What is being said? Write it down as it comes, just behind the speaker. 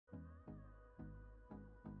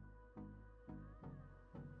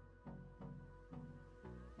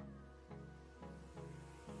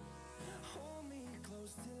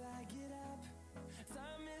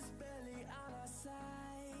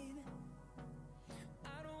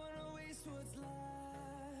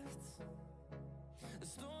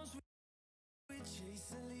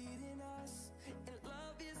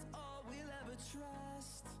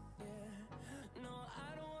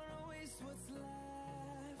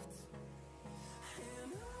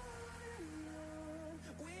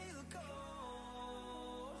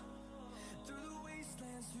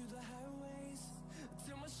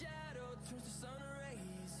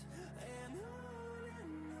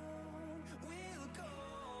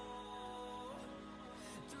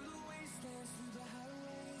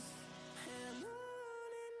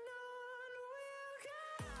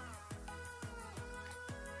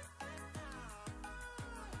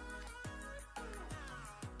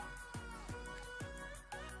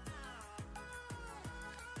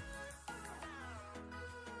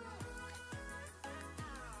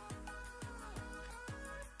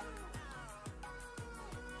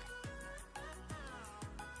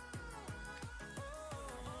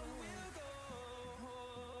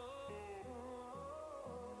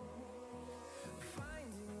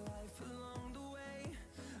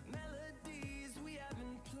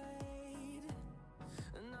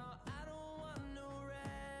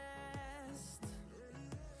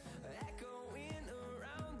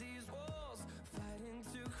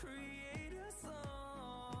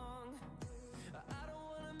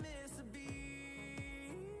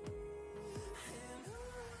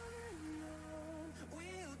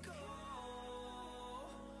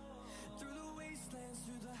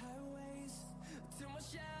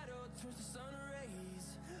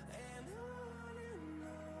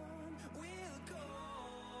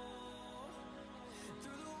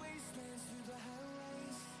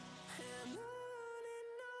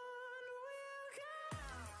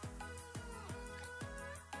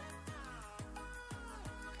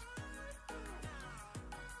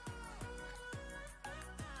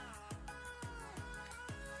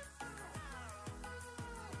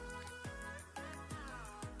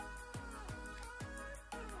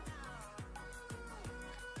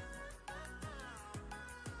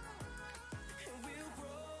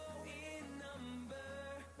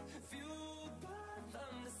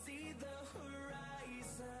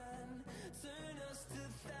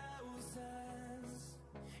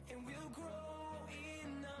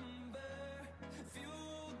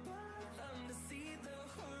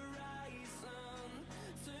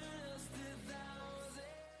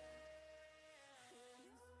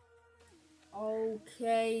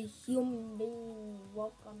Okay, human being,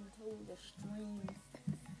 welcome to the stream.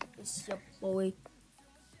 It's your boy.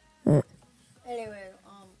 Anyways,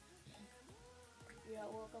 yeah,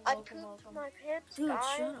 welcome. I pooped my pants, Dude, guys.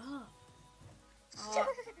 shut up.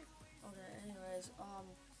 Okay, anyways,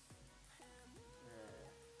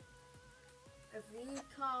 if we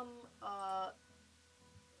come,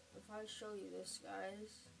 if I show you this,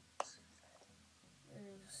 guys,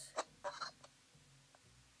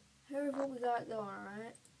 here's what we got going,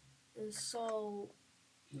 right? So,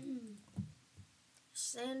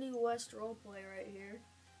 Sandy West Roleplay right here.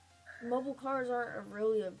 Mobile cars aren't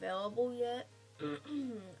really available yet.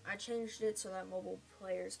 I changed it so that mobile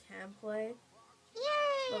players can play.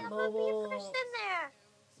 Yay! But I'm gonna be first in there.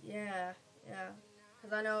 Yeah.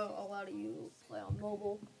 Because I know a lot of you play on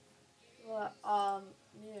mobile. But,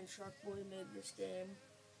 me and Shark Boy made this game.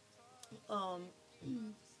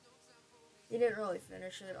 He didn't really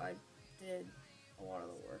finish it. I did a lot of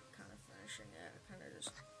the work kind of finishing it. I kind of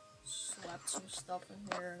just slapped some stuff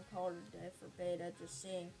in here and called it a day for beta, just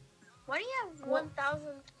seeing. Why do you have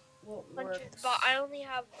 1,000 punches, but I only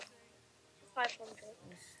have 500?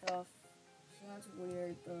 And stuff. So that's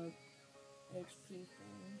weird, the HP thing.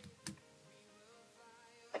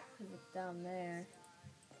 Because it's down there.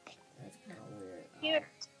 That's kind of weird. Here,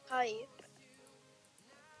 type.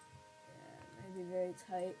 Yeah, maybe very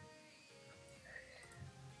tight.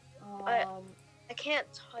 I can't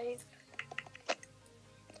type.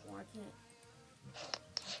 Well, I can't.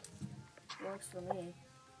 Works for me.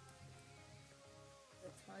 The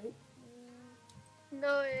type?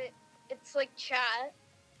 No, it's like chat.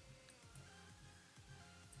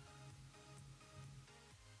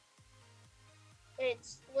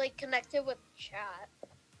 It's like connected with chat.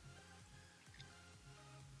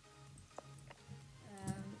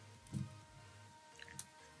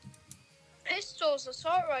 Pistols,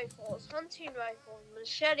 assault rifles, hunting rifles,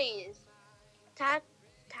 machetes,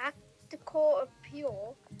 tactical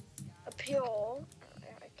appeal. I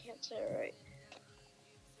can't say it right.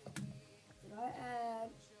 Did I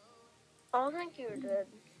add? I don't think you did.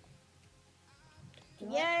 I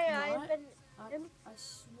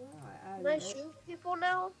swear I added. Can I shoot people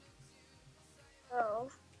now? Oh.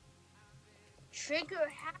 Trigger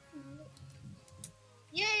happy.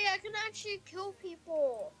 Yay! I can actually kill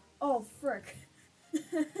people. Oh, frick.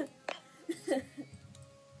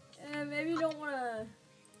 Maybe you don't want to...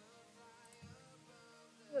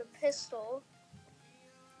 A pistol.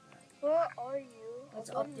 Where are you?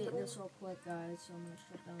 Let's update this real quick, guys. So I'm going to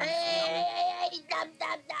shut down the Hey, dumb.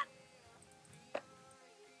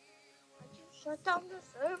 Why'd you shut down the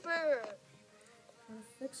server? Trying to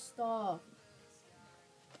fix stuff.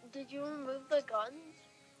 Did you remove the guns?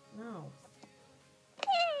 No.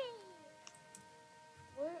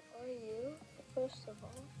 Where are you? First of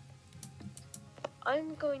all,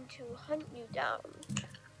 I'm going to hunt you down.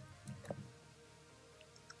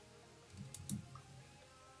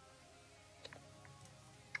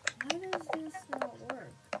 Why does this not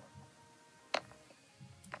work?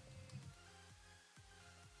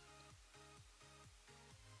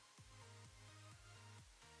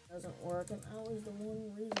 Doesn't work, and that was the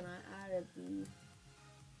one reason I added the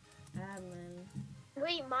admin.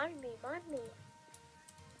 Wait, mind me.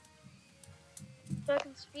 So I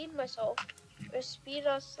can speed myself. Or speed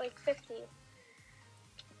us like 50.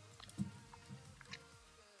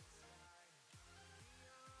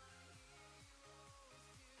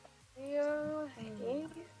 Yeah, hey.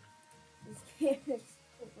 This game is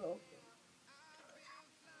so broken.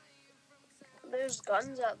 There's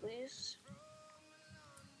guns at least.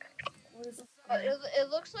 What is it? It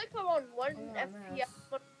looks like I'm on 1 FPS.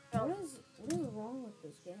 What is wrong with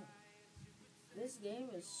this game? This game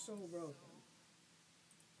is so broken.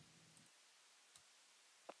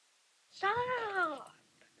 Shut up!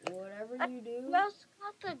 Whatever you do... Who else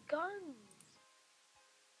got the guns?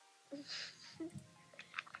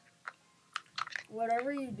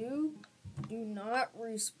 Whatever you do, do not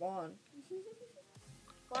respawn.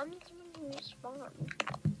 Guns when you respawn.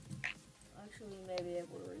 Actually, you may be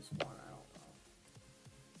able to respawn, I don't know.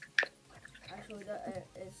 Actually,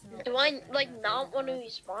 it's not... Do I, not want to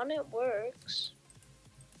respawn? It works.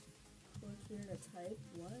 Click here to type,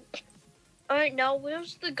 what? Alright, now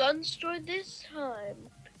where's the gun store this time?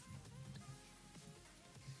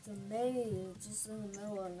 It's a maze, it's just in the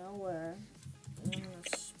middle of nowhere. I'm gonna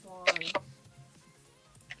spawn.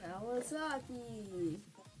 Kawasaki!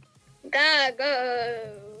 Gotta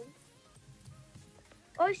go!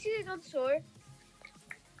 Oh, I see the gun store.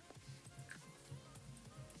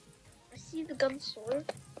 I see the gun store.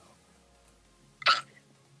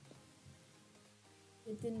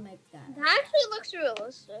 It didn't make that. That actually looks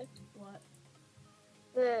realistic. What?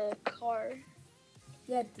 The car.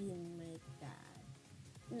 Get didn't make that.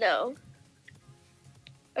 No.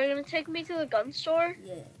 Are you gonna take me to the gun store?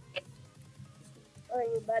 Yeah. Oh,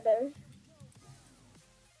 you better.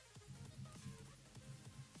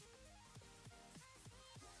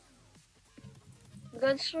 The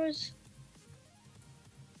gun store's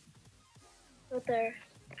right there.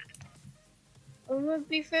 I'm gonna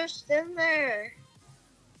be first in there.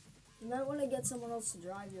 You might want to get someone else to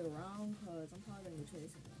drive you around, because I'm probably going to be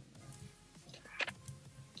chasing them.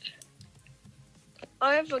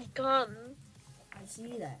 I have a gun. I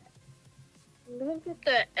see that. I'm gonna get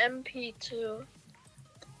the MP2.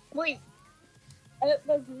 Wait. I have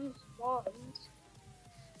like these bombs.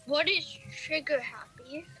 What is trigger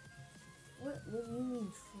happy? What do you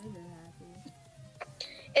mean trigger happy?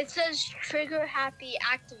 It says trigger happy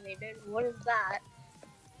activated. What is that?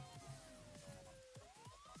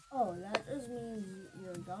 Oh, that just means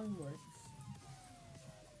your gun works.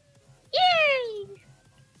 Yay!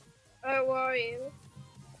 Alright, where are you?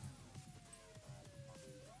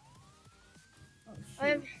 Oh shoot.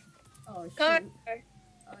 I'm Oh shoot. come here.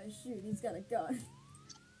 Oh shoot, he's got a gun.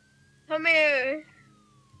 Come here.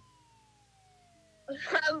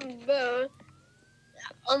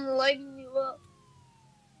 I'm lighting you up.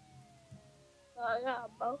 I got a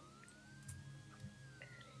bow.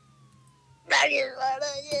 That is what I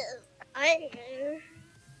do. I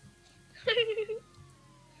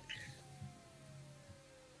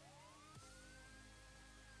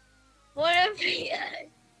What if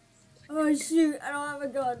Oh shoot, I don't have a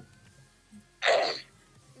gun.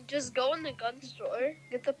 just go in the gun store,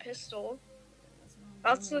 get the pistol.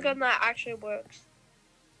 That's That's the gun that actually works.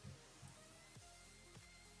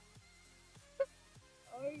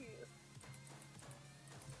 Are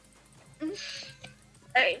you?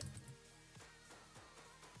 Hey,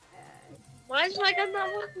 why is my gun not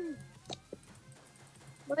working?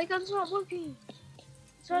 My gun's not working.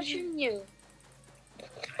 It's not shooting you.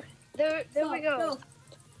 There we go. No.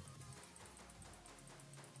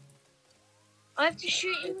 I have to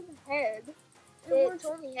shoot you in the head. It It's works.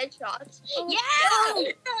 only headshots. Oh,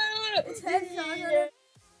 Yeah! It's headshots. Yeah.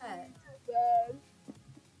 Yeah.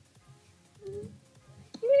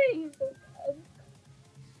 Please, so bad.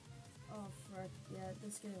 Oh frick, yeah,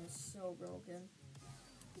 this game is so broken.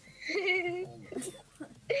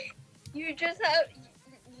 You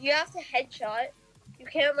have to headshot. You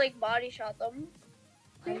can't like body shot them.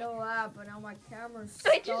 I know that, but now my camera's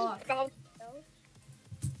I stuck. just found out.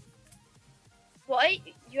 What?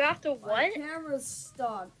 You have to My what? camera's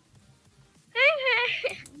stuck.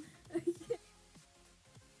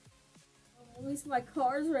 At least my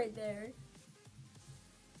car's right there.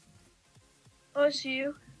 Oh, I see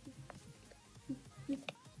you.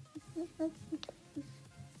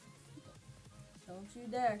 Don't you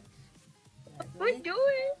dare. What are you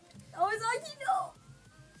doing? Oh, it's like you know.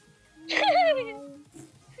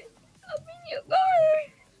 I'm in your car.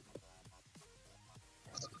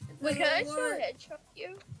 Wait, can I still headshot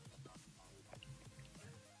you?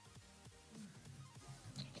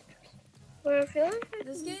 What I feel like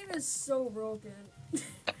This game is so broken.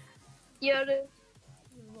 yeah, it is.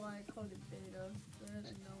 This is why I called it beta. So I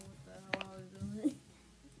didn't know what the hell I was doing.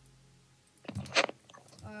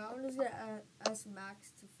 I'm just gonna ask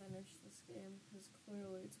Max to finish this game because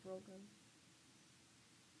clearly it's broken.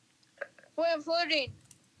 Wait, I'm floating.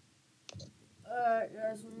 Alright,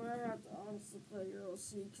 guys, we might have to honestly play Euro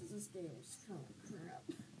C because this game is kind of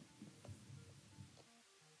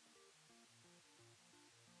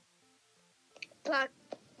crap.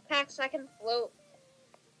 Pax, I can float.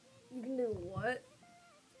 You can do what?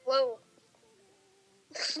 Float.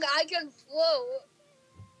 I can float.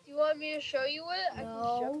 Do you want me to show you it? I can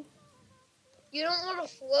show. No. You don't want to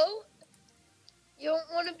float? You don't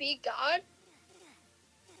want to be God?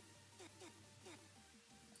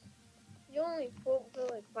 You only float for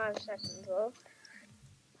like 5 seconds, though.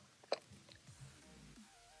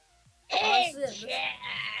 That's it.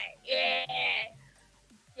 Yeah.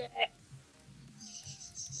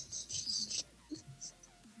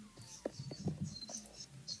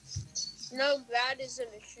 No, Brad isn't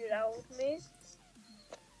a shootout with me.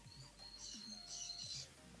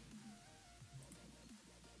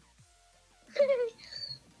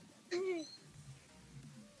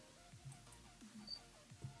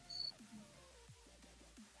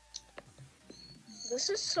 This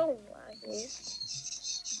is so laggy.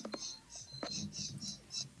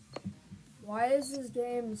 Why is this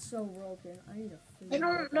game so broken? I need to figure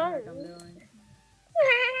out what the heck I'm doing.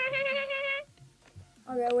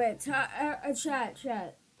 Okay, wait.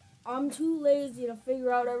 Chat. I'm too lazy to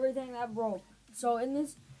figure out everything that broke. So in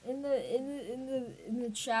this In the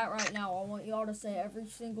chat right now, I want y'all to say every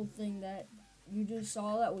single thing that you just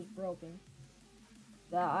saw that was broken.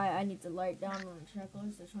 That I need to write down on a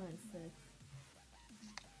checklist to try and fix.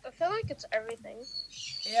 I feel like it's everything.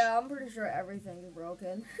 Yeah, I'm pretty sure everything's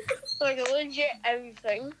broken. Like legit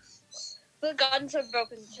everything. The guns are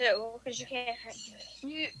broken too, because you can't.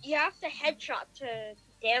 You have to headshot to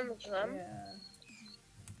damage them. Yeah.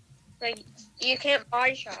 Like you can't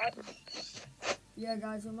body shot. Yeah,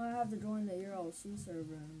 guys, I might have to join the ERLC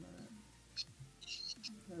server in a minute.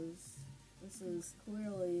 Because this is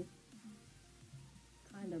clearly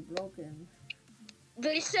kind of broken.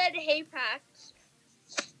 They said hey packs.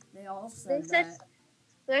 They all said that.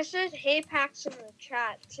 They said hey packs in the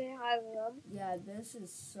chat. Say hi to them. Yeah, this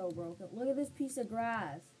is so broken. Look at this piece of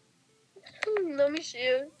grass. Let me see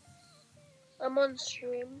it. I'm on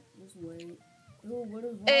stream. Just wait. Dude, what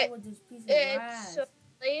is wrong with this piece of grass? It's so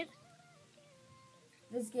late.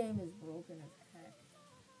 This game is broken as heck.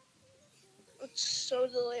 It's so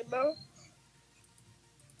delayed, bro.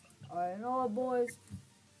 Alright, you know what, boys?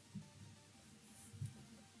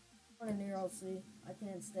 I'm an ERLC. I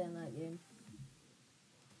can't stand that game.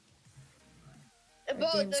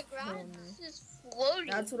 Bro, the grass is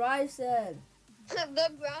floating. That's what I said.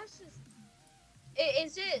 The grass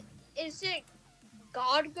is... Is it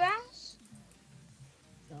God grass?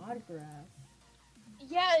 God grass?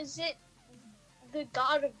 Yeah, is it the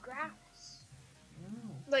god of grass? No.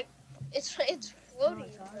 Like, it's floating.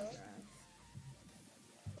 It's not God grass.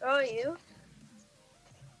 Are you?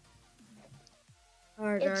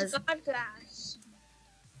 Alright, guys. It's God grass.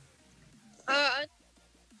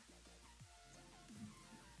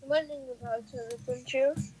 Running about to listen to.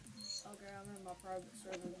 Okay, I'm in my private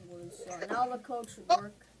server, boys. So now the code should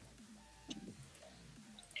work.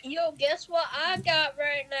 Yo, guess what I got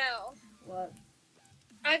right now? What?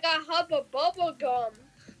 I got Hubba Bubble Gum.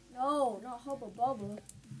 No, not Hubba Bubba.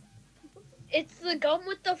 It's the gum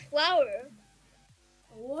with the flower.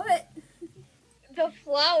 What? The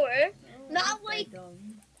flower. Not like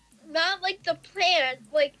the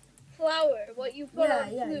plant, like flower, what you put on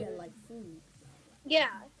food. Yeah, like food. Yeah.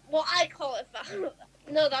 Well, I call it flour.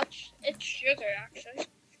 No, it's sugar, actually.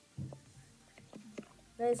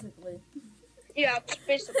 Basically. Yeah, it's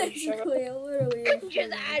basically sugar. It literally is Just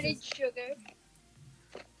sugar. added sugar.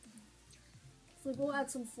 So go add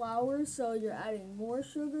some flour, so you're adding more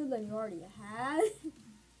sugar than you already had.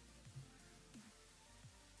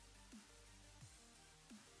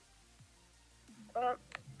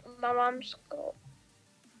 My mom's go.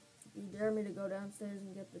 You dare me to go downstairs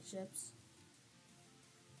and get the chips?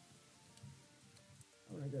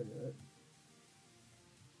 I'm gonna go do it.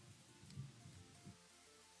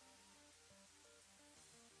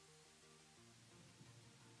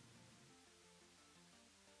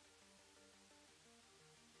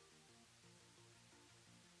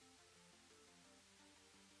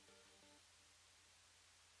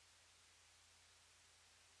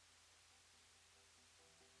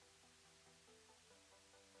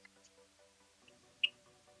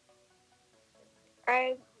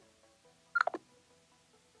 I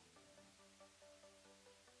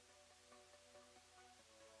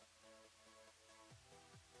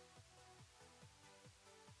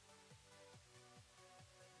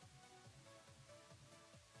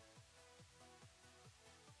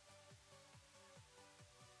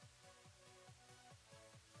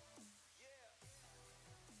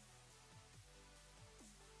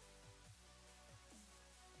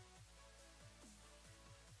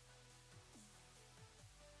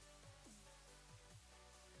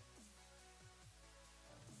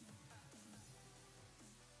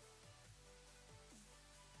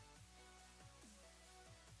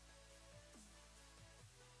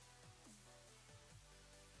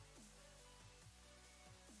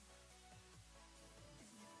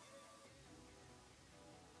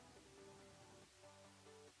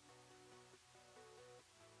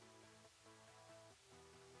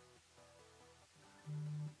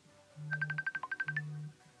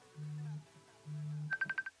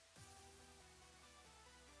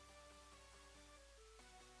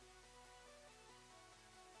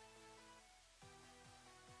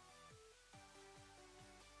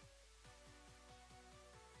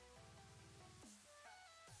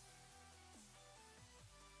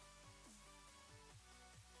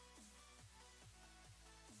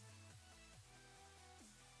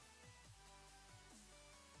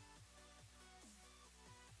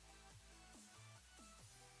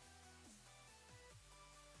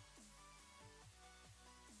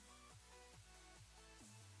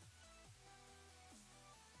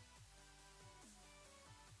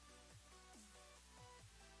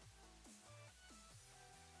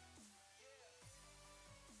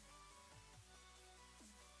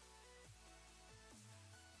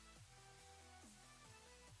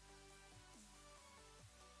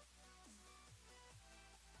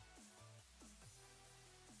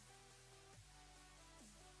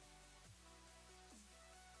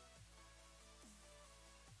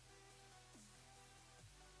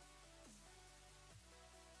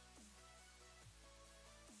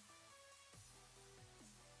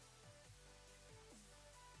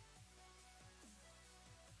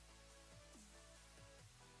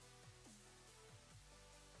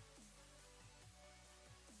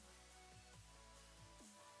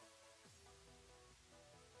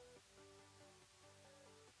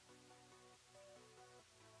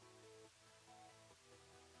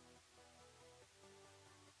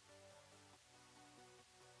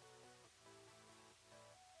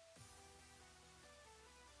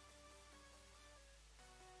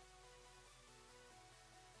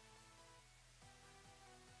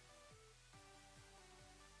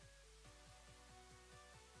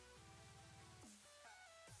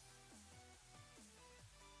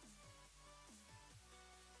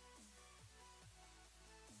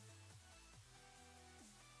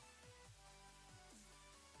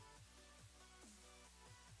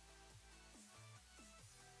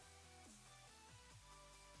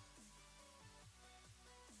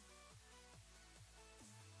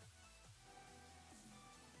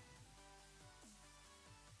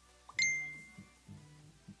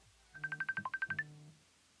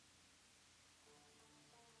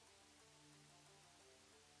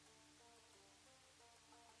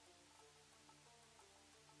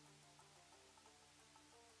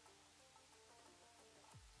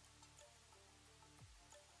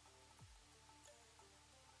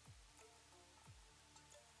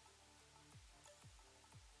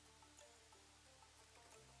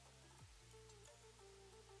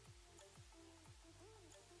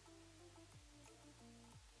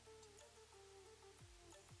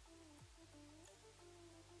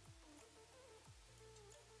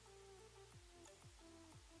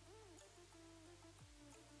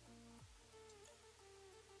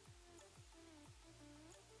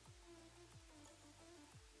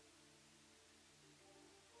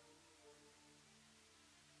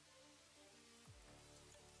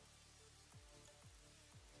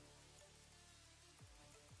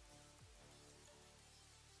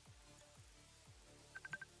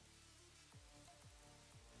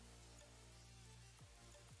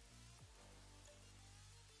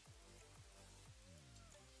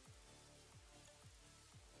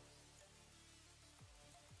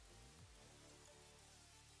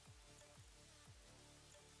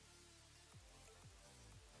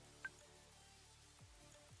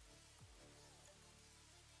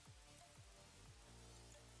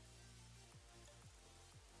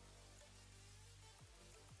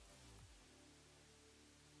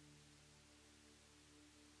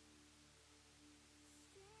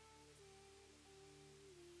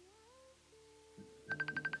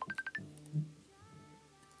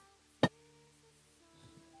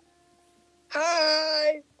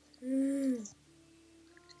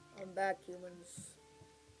humans.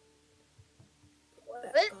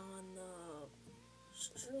 What? Back on the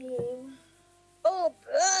stream. Oh,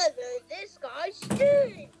 brother, this guy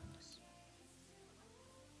stinks.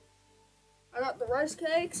 I got the rice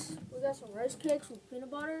cakes. We got some rice cakes with peanut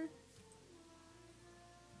butter.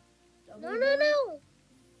 No.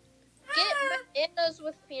 Get bananas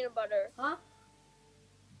with peanut butter. Huh?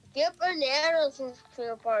 Get bananas with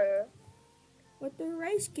peanut butter. With the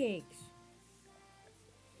rice cakes.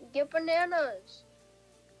 Get bananas.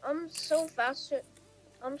 I'm so faster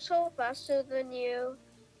than you.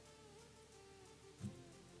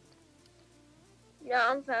 Yeah,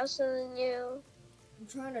 I'm faster than you. I'm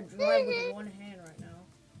trying to drive with one hand right now.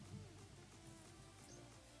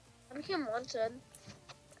 I became wanted.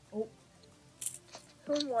 Oh.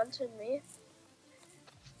 Who wanted me?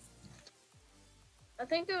 I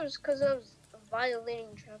think it was because I was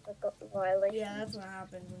violating traffic violations. Yeah, that's what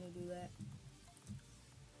happens when you do that.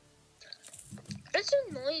 It's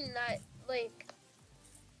annoying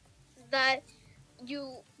that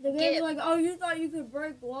you The game's like, oh, you thought you could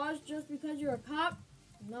break laws just because you're a cop?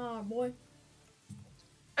 Nah, boy.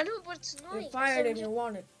 I know, but it's annoying. You're fired and you're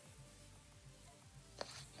wanted.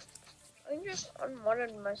 I'm just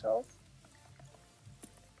unwanted myself.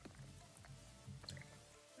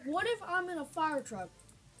 What if I'm in a fire truck,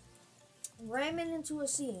 ramming into a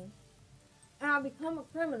scene, and I become a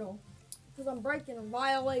criminal because I'm breaking a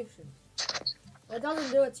violation? Well, it doesn't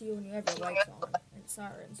do it to you when you have your lights on and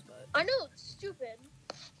sirens, but... I know, it's stupid.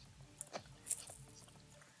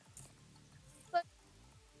 But,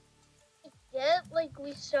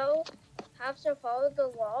 we so have to follow the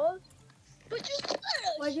laws, but just let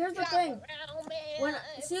us like, here's the thing. When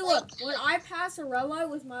I pass a red light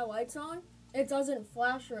with my lights on, it doesn't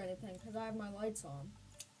flash or anything because I have my lights on.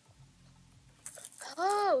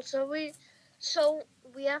 Oh, so we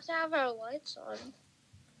have to have our lights on.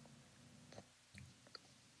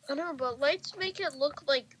 I know, but lights make it look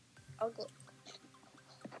like ugly.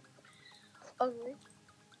 Ugly.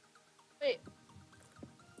 Wait.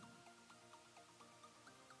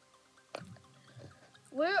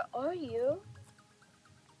 Where are you?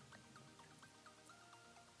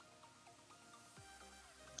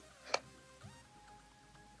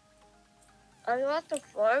 Are you at the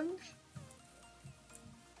farms?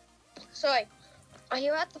 Sorry, are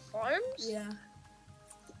you at the farms? Yeah.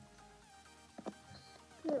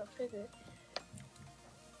 Yeah, figure.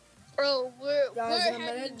 Bro, we're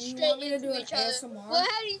heading straight into each other. ASMR? We're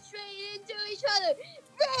heading straight into each other.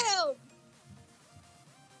 Bam!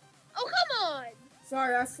 Oh, come on!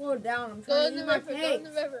 Sorry, I slowed down. I'm Go trying in to the use my river, go in cakes.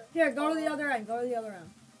 the river. Here, go to the other end. Go to the other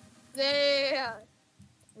end. Yeah.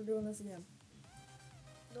 We're doing this again.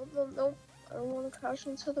 Nope. I don't want to crash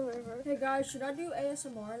into the river. Hey guys, should I do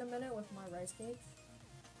ASMR in a minute with my rice cakes?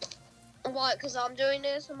 What? Because I'm doing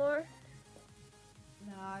ASMR?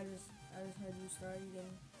 Nah, I just heard you start eating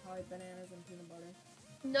probably bananas and peanut butter.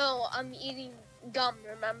 No, I'm eating gum,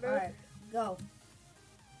 remember? Alright, go.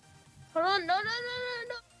 Hold on, no.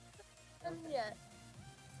 Yet.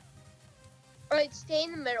 Alright, stay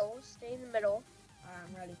in the middle. Alright,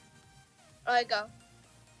 I'm ready. Alright, go.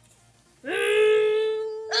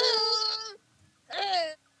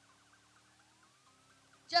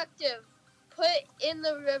 Objective. Put in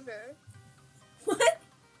the river. What?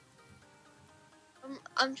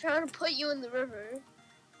 I'm trying to put you in the river.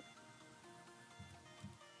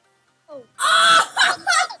 Oh. I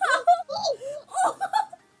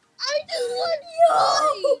just want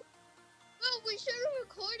to Bro, we should have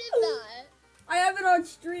recorded that. I have it on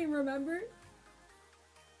stream, remember?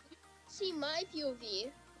 See my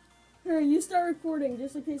POV. Here, you start recording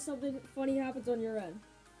just in case something funny happens on your end.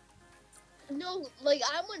 No, like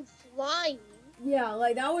I went flying. Yeah,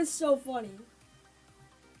 like that was so funny.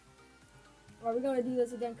 Are we gonna do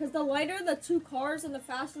this again? Because the lighter the two cars and the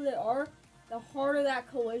faster they are, the harder that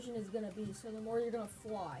collision is gonna be. So the more you're gonna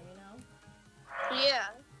fly, you know? Yeah.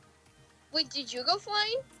 Wait, did you go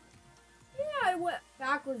flying? Yeah, I went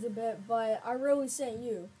backwards a bit, but I really sent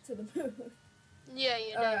you to the moon. Yeah, you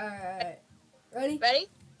did. Alright. Ready? Ready?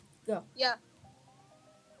 Go. Yeah.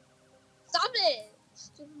 Stop it!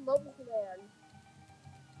 Stupid mobile command.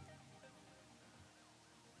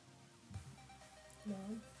 Come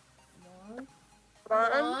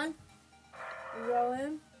on. Roll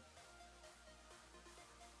in.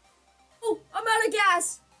 Oh, I'm out of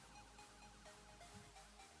gas.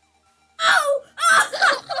 Ow!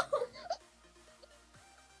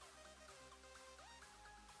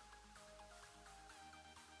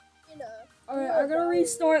 Alright, I gotta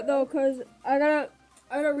restart though, cause I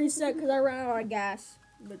gotta reset cause I ran out of gas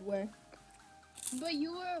midway. But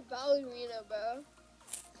you were a ballerina, bro.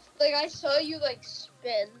 Like I saw you like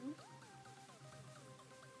spin.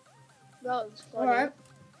 That was funny. Alright.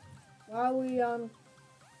 While we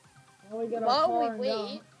get our While car we and wait,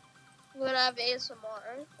 go, we're gonna have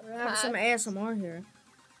ASMR. we're gonna have some ASMR here.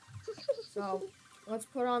 So let's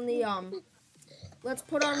put on the we'll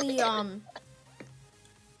put on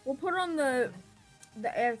the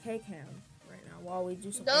AFK cam right now while we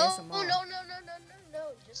do some ASMR.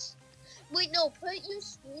 No. Just wait. No, put your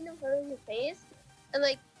screen in front of your face and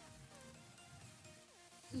like.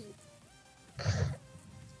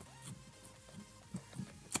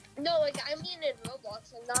 No, like I mean in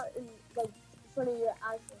Roblox and not in like in front of your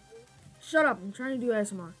actual face. Shut up! I'm trying to do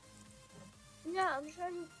ASMR. Yeah, I'm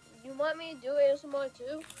trying to. You want me to do ASMR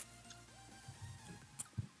too?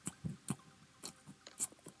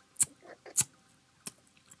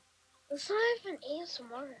 It's not even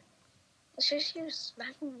ASMR. It's just you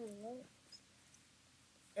smacking your nose.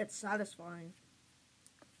 It's satisfying.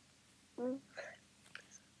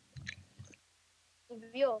 It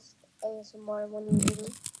feels ASMR when you eat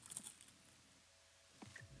it.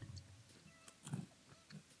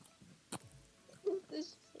 This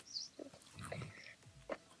is so stupid.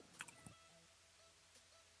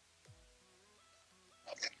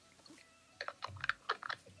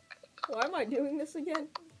 Why am I doing this again?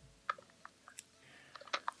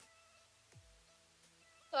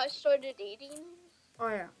 So I started eating. Oh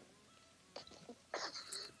yeah.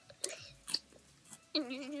 And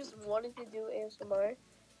you just wanted to do ASMR.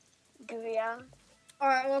 Yeah.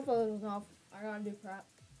 Alright, enough of this enough. I gotta do crap.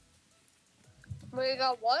 We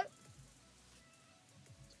got what?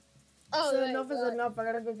 Oh, So right, enough is enough. I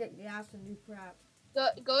gotta go get gas and do crap. Go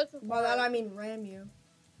to By that I mean ram you.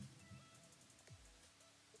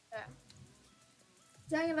 Yeah.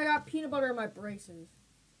 Dang it, I got peanut butter in my braces.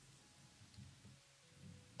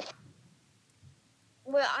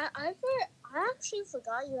 Wait, I actually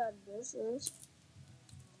forgot you had braces.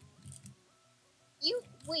 You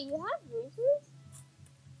have braces?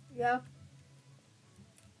 Yeah.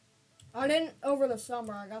 I didn't over the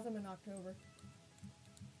summer. I got them in October.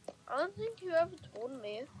 I don't think you ever told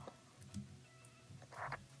me.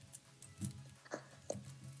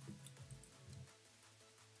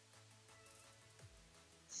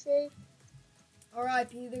 Shake.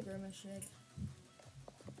 R.I.P. the Grimace Shake.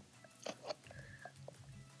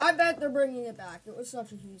 I bet they're bringing it back. It was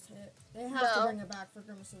such a huge hit. They have to bring it back for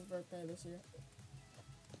Grimace's birthday this year.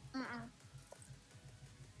 There's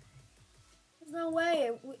no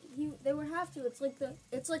way. They would have to. It's like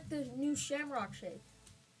the new Shamrock Shake.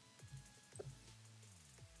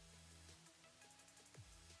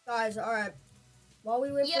 Guys, all right. While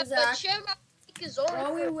we wait for Zach. But Shamrock Shake is only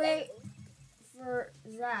while we wait for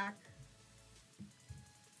Zach.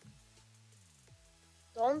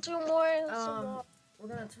 Don't do more. We're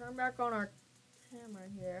gonna turn back on our camera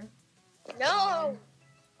here. No.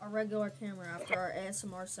 Our regular camera after our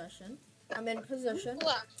ASMR session. I'm in position.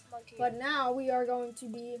 Relax, monkey. But now we are going to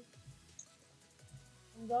be.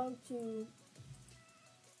 I'm going to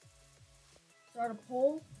start a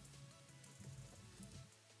poll.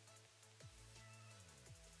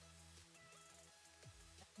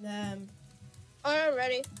 Then. Alright,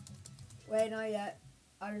 ready. Wait, not yet.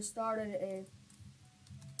 I just started a.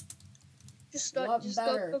 Just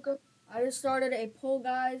better. go. I just started a poll,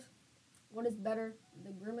 guys. What is better,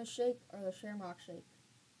 the Grimace Shake or the Shamrock Shake?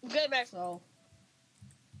 Grimace. So,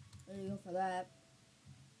 there you go for that.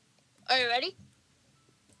 Are you ready?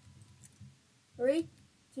 3,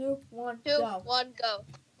 2, 1, 2, go. 1, go.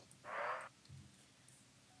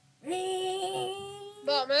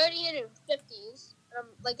 But I'm already in 50s. I'm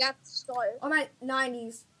like at the start. I'm at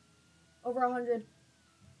 90s. Over 100.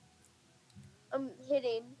 I'm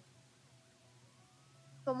hitting.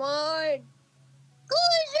 Come on.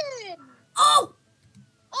 Collision! Oh!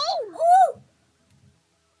 Oh! Oh!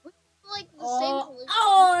 Like the same collision.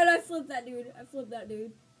 Oh, and I flipped that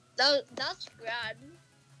dude. That's rad.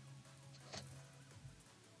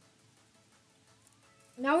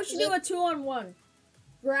 Now we should do a 2-on-1.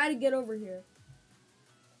 Brad, get over here.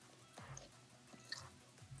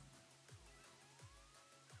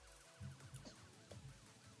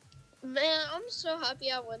 Man, I'm so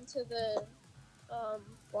happy I went to the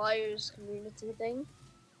Flyers community thing.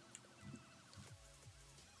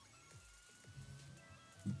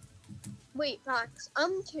 Wait, Max,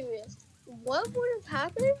 I'm curious. What would have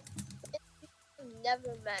happened if we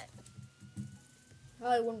never met?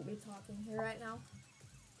 Probably wouldn't be talking here right now.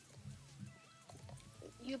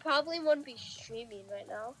 You probably wouldn't be streaming right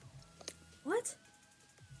now. What?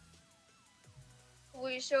 Were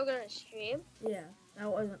you still gonna stream? Yeah, that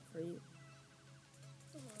wasn't for you.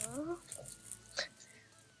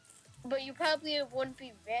 But you probably wouldn't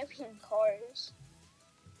be ramming cars.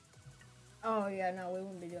 Oh, yeah, no, we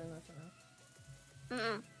wouldn't be doing that for now.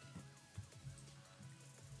 Mm-mm.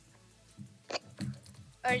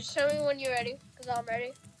 Alright, just tell me when you're ready, because I'm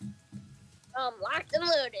ready. Locked and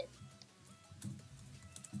loaded.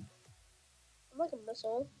 I'm like a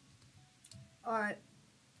missile. Alright.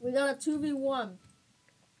 We got a 2v1. Alright,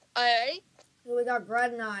 ready? So we got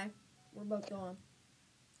Brad and I. We're both going.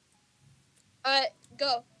 Alright,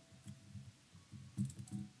 go.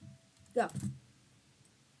 Go.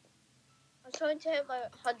 I'm trying to hit my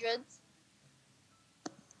hundreds.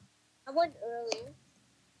 I went early.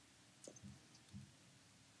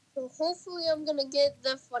 So hopefully I'm gonna get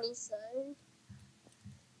the funny side.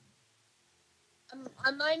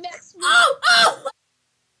 I'm my next one. Oh!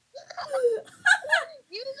 Oh!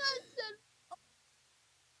 You guys said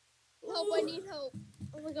help, I need help.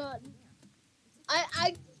 Oh my god.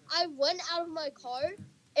 I went out of my car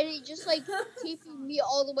and it just like TP'd me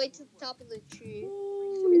all the way to the top of the tree.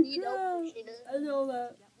 Holy crap. I know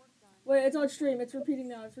that. Wait, it's on stream. It's repeating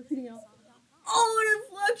now. It's repeating now. Oh, an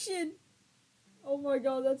inflection! Oh my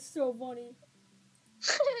god, that's so funny.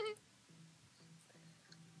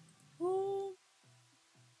 Oh,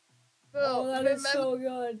 Bro, that is so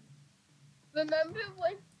good. Remember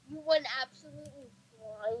when you went absolutely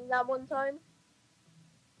flying that one time?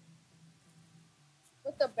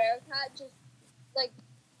 With the bear cat, just like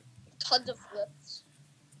tons of flips.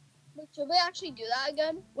 Wait, should we actually do that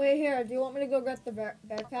again? Wait, here. Do you want me to go get the bear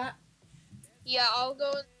cat? Yeah, I'll go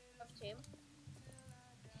in the team.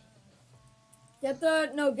 Get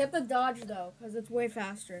the Dodge though, because it's way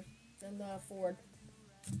faster than the Ford.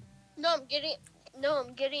 No, I'm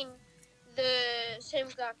getting the same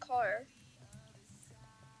exact car.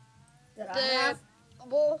 That I have? The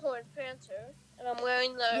Bullhorn Panther, and I'm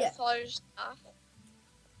wearing the father's staff.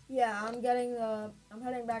 Yeah, I'm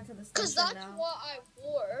heading back to the station now. Because that's what I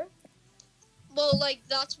wore. Well, like,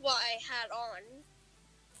 that's what I had on.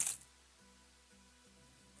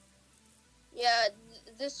 Yeah,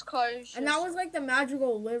 this car is just... And that was like the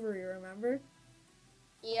magical livery, remember?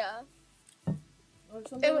 Yeah. Or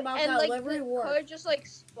something about that like, livery the worked. car just, like,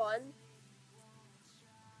 spun.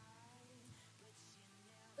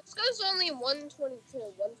 This goes only 122,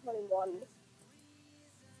 121.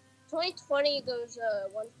 2020 goes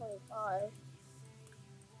 125.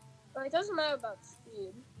 But it doesn't matter about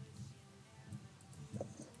speed.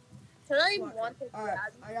 Can I even want this Alright,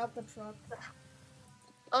 Brad? I got the truck.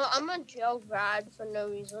 I'm gonna jail Brad for no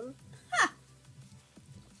reason. Ha!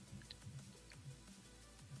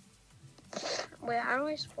 Wait, how do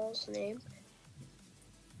I spell his name?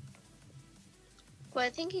 Well, I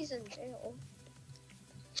think he's in jail.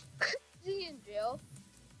 Is he in jail?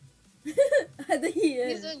 I think he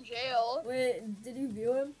is. He's in jail. Wait, did you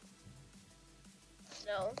view him?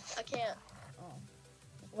 No, I can't. Oh.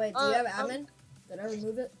 Wait, do you have admin? Did I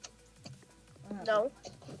remove it? No.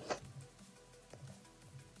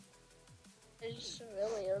 It's a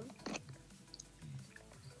civilian.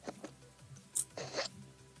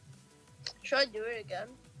 Should I do it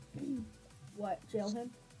again? What, jail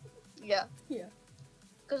him? Yeah. Yeah.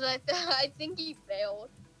 Because I think he failed.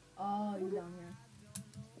 Oh, you down here.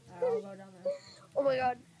 Alright, I'll go down there. Oh my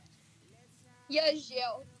god. Yeah,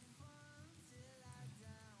 jail.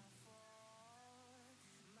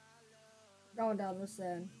 Going down this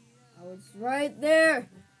end. I was right there.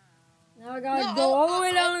 Now I gotta go all the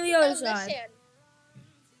way down to the other side.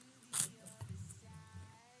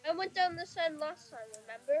 I went down this end last time,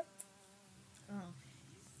 remember? Oh.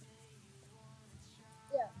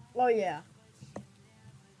 Yeah. Oh, yeah.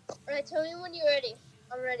 Alright, tell me when you're ready.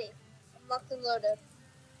 I'm ready. I'm locked and loaded.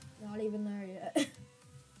 Not even there yet.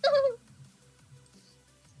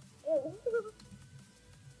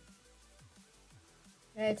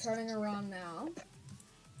 Okay, turning around now.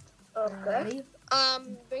 Okay. Ready?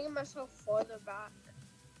 Bringing myself farther back.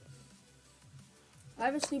 I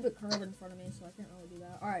have a stupid curve in front of me, so I can't really do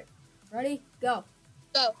that. Alright. Ready? Go.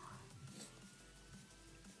 Go.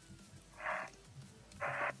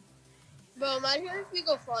 Bro, imagine if we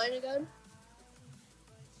go flying again.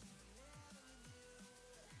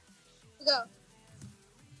 Go.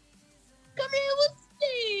 Come here with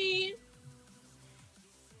Steve.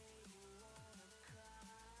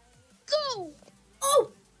 Go.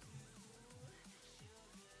 Oh!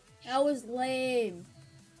 That was lame.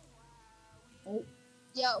 Oh.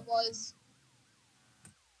 Yeah, it was.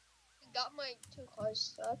 Got my 2 cars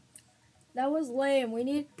stuck. That was lame. We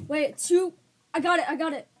need... Wait, 2... I got it.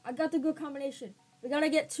 I got the good combination. We gotta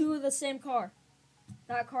get 2 of the same car.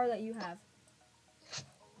 That car that you have.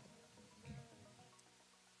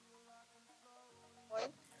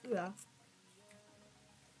 What? Yeah.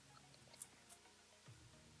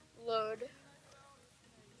 Load.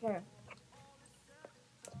 Okay.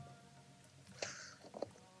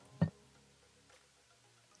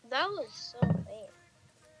 That was so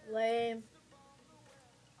lame. Lame.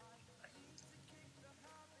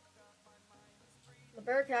 The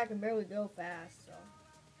Bearcat can barely go fast, so.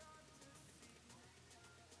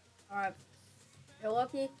 Alright. You're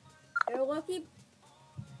lucky. You're lucky.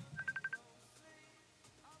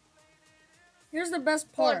 Here's the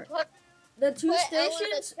best part. The two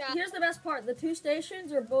stations, here's the best part. The two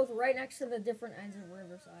stations are both right next to the different ends of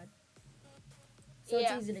Riverside. So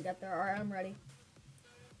it's easy to get there. Alright, I'm ready.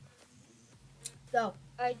 Go.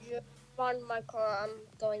 I just found my car. I'm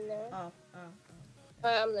going there. Oh.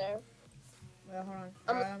 Alright, I'm there. Wait, hold on.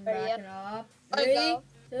 Alright, I'm backing up. Go.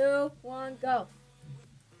 3, 2, 1, go.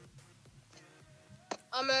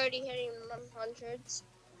 I'm already hitting 100s.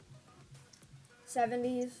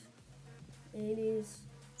 70s, 80s,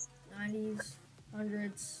 90s,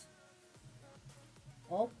 100s.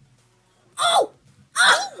 Oh. Oh!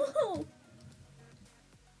 Oh!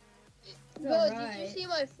 Bro, did you see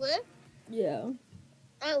my flip? Yeah.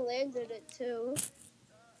 I landed it too.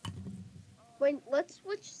 Wait, let's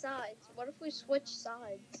switch sides. What if we switch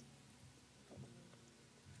sides?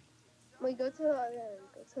 Wait, go to the other end.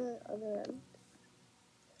 Go to the other end.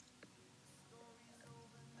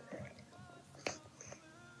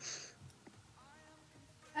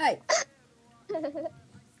 Hey.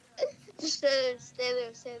 Just stay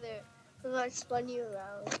there. Because I spun you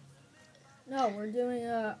around. No, we're doing,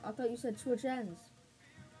 I thought you said switch ends.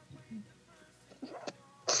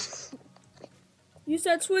 You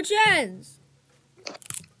said switch ends.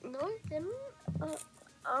 No, I didn't.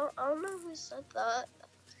 I don't know who said that.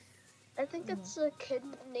 I think it's a kid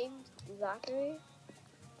named Zachary.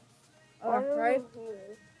 Oh, right?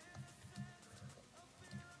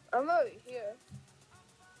 I'm over here.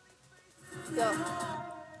 Go.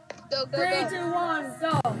 Go, 3, 2, 1,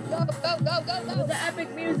 go. Go. With the epic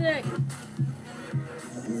music.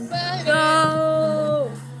 Go.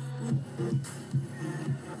 Go.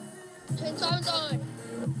 Turn songs on.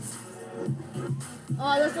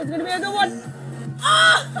 Oh, this one's gonna be a good one.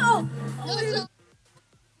 Oh!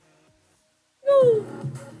 No!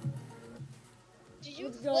 Did you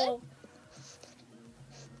Let's flip? go.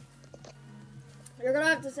 You're gonna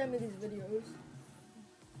have to send me these videos.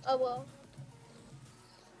 Oh well.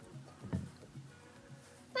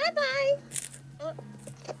 Bye.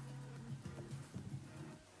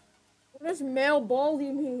 What does male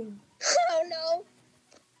baldy mean? Oh no.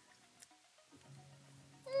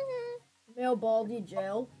 Male baldy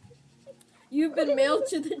jail. You've been mailed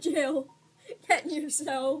to the jail. Get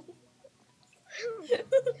yourself.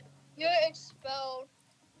 You're expelled.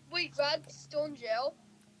 Wait, Brad's still in jail?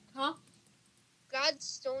 Huh? Brad's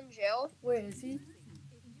still in jail? Wait, is he?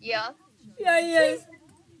 Yeah. Yeah, he is.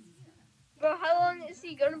 Bro, how long is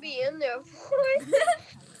he gonna be in there for?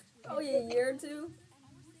 Probably a year or two.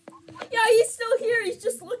 Yeah, he's still here. He's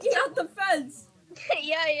just looking out the fence.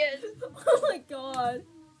 Yeah, he is. Oh my god.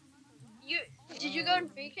 Did you go in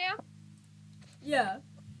free camp? Yeah.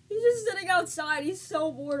 He's just sitting outside. He's so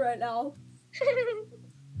bored right now.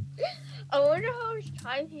 I wonder how much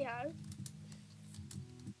time he has.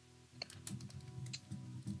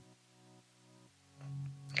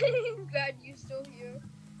 Glad you still here.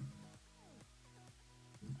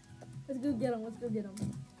 Let's go get him.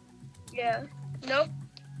 Yeah. Nope.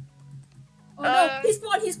 Oh no, he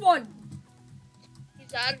spawned.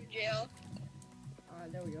 He's out of jail.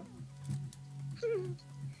 Alright, there we go.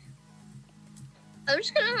 I'm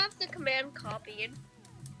just gonna have the command copied.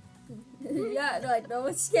 Yeah, like no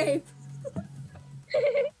escape.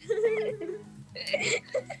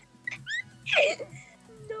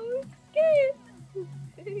 No escape.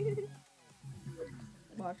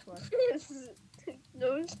 Watch.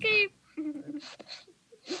 No escape.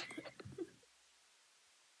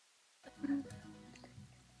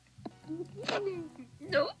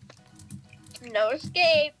 No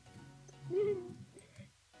escape.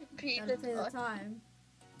 Repeat Gotta pay the time.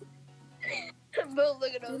 But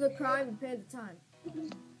look at him. Do the crime and pay the time.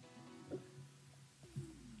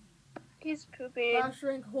 He's pooping. Last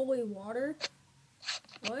drink holy water.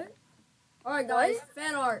 What? Alright guys,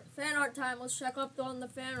 fan art time. Let's check up on the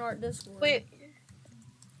fan art Discord. Wait.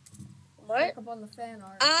 What? Check up on the fan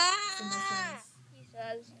art submissions. He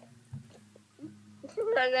says.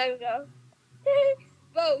 There we go.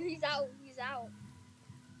 Bro, he's out.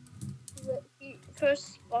 He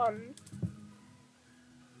first spawned.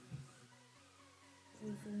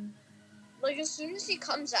 Like, as soon as he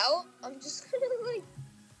comes out, I'm just gonna, like...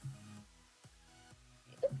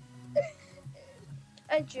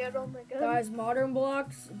 I jailed, oh my god. Guys, Modern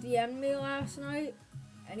Blocks DM'd me last night,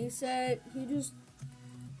 and he said he just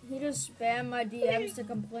spammed my DMs to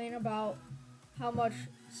complain about how much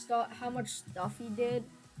stuff he did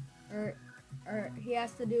or he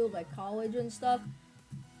has to do like college and stuff.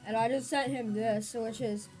 And I just sent him this, which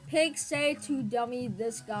is pig say to dummy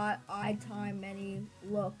this got eye time many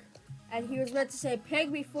look. And he was meant to say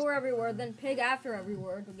pig before every word, then pig after every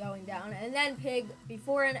word going down, and then pig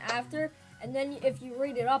before and after, and then if you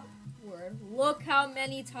read it upward, look how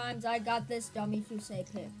many times I got this dummy to say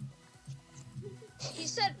pig. He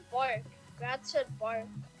said bark. Brad said bark.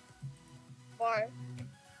 Bark.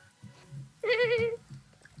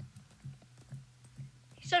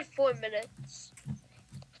 He said 4 minutes.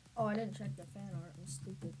 Oh, I didn't check the fan art. I'm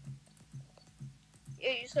stupid.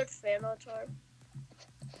 Yeah, you said fan art time.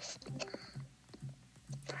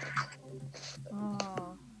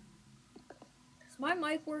 Oh. Is my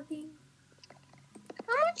mic working?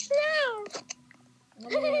 How much now?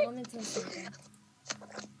 Let me test something.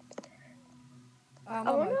 I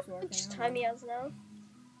My wonder mic's how working. much time he has now.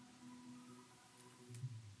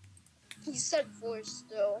 He said 4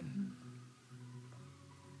 still.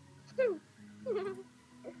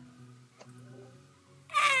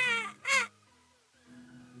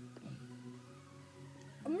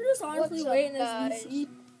 I'm just honestly What's up, waiting guys? this VC.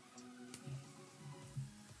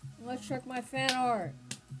 Let's check my fan art.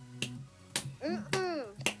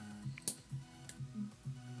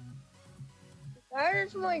 That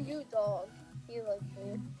is my new dog. He likes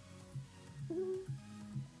me.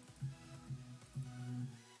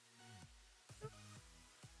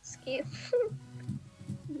 Skip.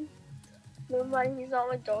 Never mind, he's not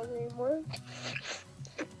my dog anymore.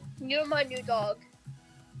 You're my new dog.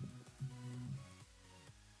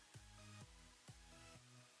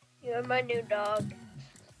 You're my new dog.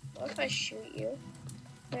 What if I shoot you?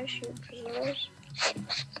 Can I shoot prisoners?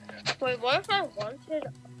 Wait, what if I wanted...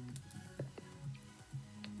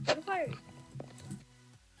 What if I...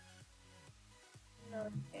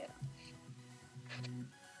 No, yeah.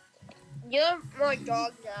 You're my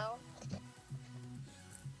dog now.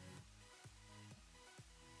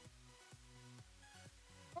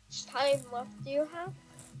 How much time left do you have?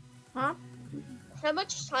 Huh? How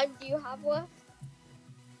much time do you have left?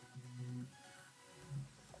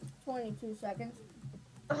 22 seconds.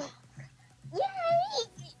 Yay!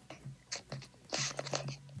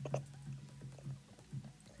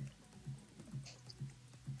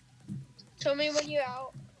 Tell me when you're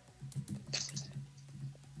out.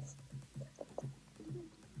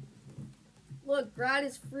 Look, Brad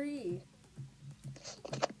is free.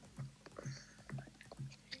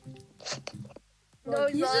 No, Look,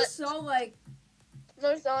 he's he's not. just so like.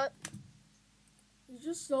 No, it's not. He's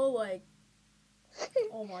just so like.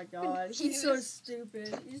 Oh my god, he's so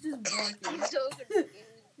stupid. He's just barking. He's so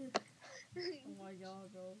confused. Oh my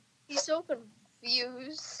god, bro. He's so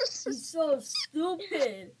confused. He's so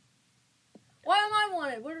stupid. Why am I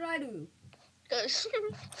wanted? What did I do?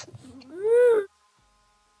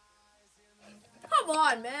 Come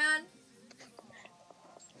on, man.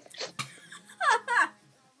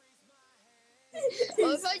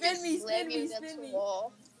 What if I just Spin me, slam spin you me, against spin the me.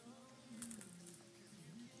 wall?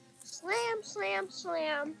 Slam, slam,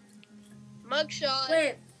 slam. Mugshot.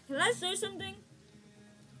 Wait, can I say something?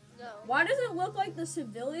 No. Why does it look like the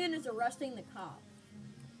civilian is arresting the cop?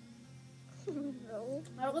 No.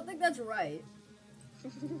 I don't think that's right.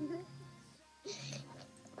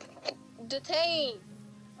 Detain.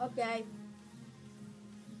 Okay.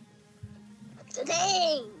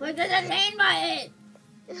 Detain. Look at the pain by it.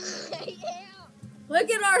 Yeah. Look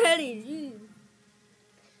at our headies. Jeez.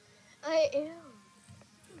 I am.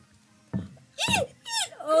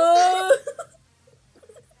 Oh.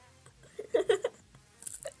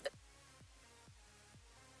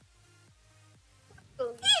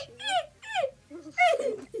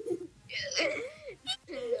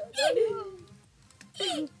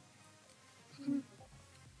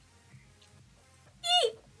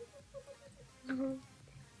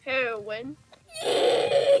 Heroin.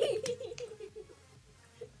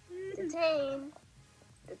 Detain.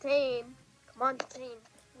 Detain. Come on, detain.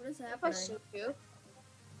 What is If I happening? shoot you.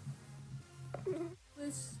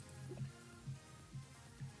 This.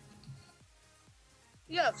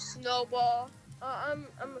 You have snowball. I'm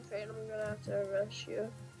afraid I'm gonna have to arrest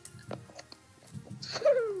you.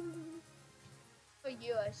 Oh,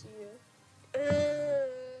 you, I see you.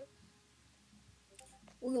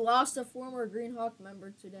 We lost a former Green Hawk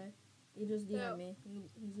member today. He just DM'd Who? me.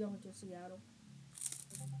 He's going to Seattle.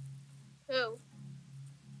 Who?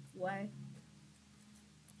 Why?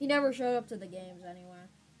 He never showed up to the games anyway.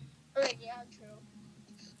 Okay, yeah, true.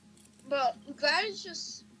 But Brad is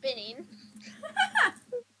just spinning.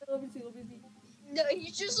 Let me see, let me see. No,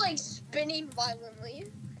 he's just like spinning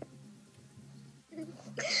violently.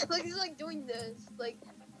 Like he's like doing this, like.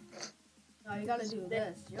 No, you gotta do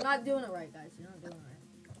this. You're not doing it right, guys. You're not doing it right.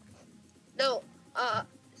 No,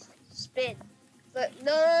 spin. But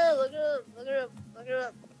no, look at him. Look at him. Look at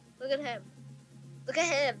him. Look at him. Look at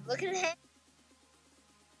him. Look at him.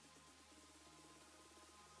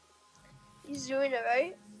 He's doing it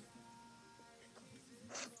right.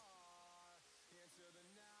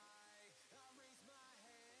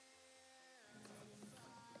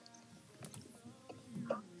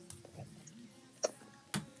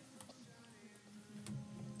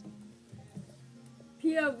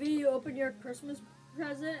 POV, you open your Christmas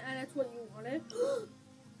present and it's what you wanted.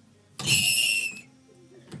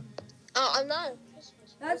 Oh, I'm not a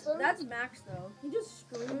Christmas present. That's Max though. He just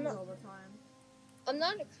screams all the time. I'm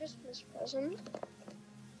not a Christmas present.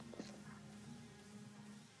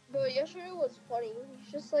 But yesterday was funny.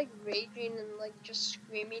 He's just like raging and like just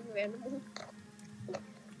screaming randomly.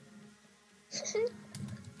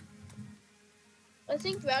 I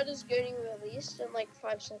think Rad is getting released in like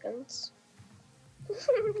 5 seconds.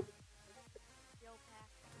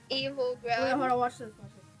 Evil Wait, Grad. hold on, watch this.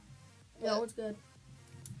 Yeah, what's good?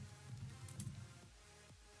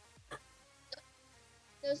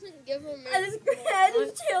 Doesn't give him. I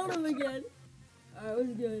just killed him again. Alright,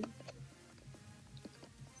 what's good?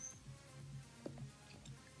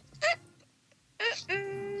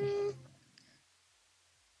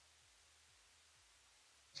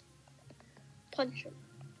 Punch him.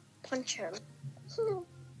 Punch him.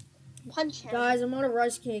 Punch him. Guys, I'm on a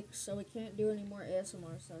rice cake, so we can't do any more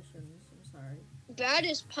ASMR sessions. I'm sorry. Brad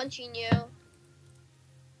is punching you.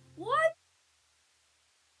 What?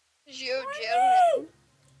 You jailed him.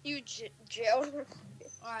 You jailed him.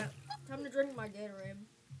 Alright, time to drink my Gatorade.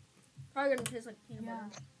 Probably gonna taste like peanut butter.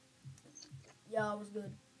 Yeah, it was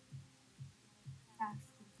good.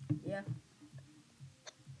 Yeah.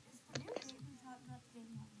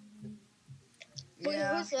 Wait,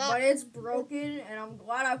 what's that? But it's broken, and I'm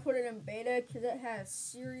glad I put it in beta because it has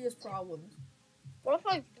serious problems. What if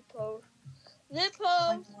I Vippo?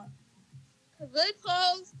 Vippo!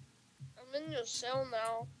 Vippo! I'm in your cell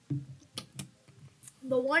now.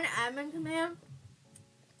 The one admin command.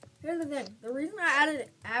 Here's the thing. The reason I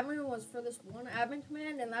added admin was for this one admin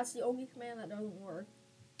command, and that's the only command that doesn't work.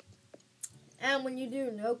 And when you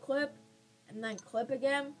do no clip, and then clip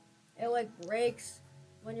again, it like breaks.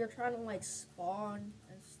 When you're trying to like spawn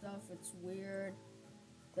and stuff, it's weird.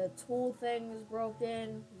 The tool thing is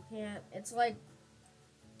broken. You can't. It's like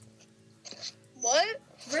what?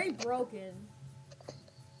 It's very broken.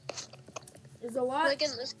 There's a lot. Like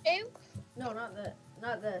in this game? No, not that.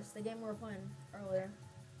 Not this. The game we were playing earlier.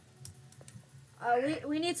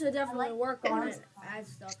 We need to definitely work on it. Add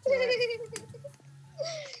stuff to it.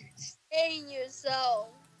 Stay in yourself.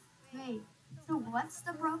 Wait. So what's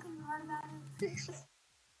the broken part about it?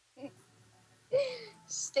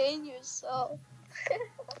 Stay in yourself.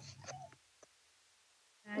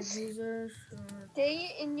 Add user, sure.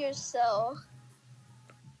 Stay in yourself.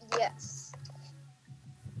 Yes.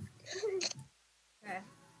 Okay.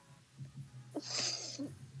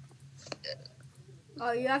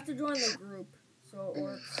 Oh, you have to join the group, so it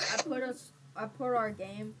works. I put our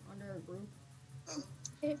game under a group.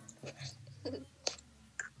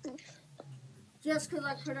 Just because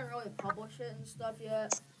I couldn't really publish it and stuff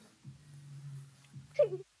yet.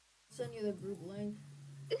 Send you the group link.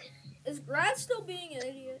 Is Grad still being an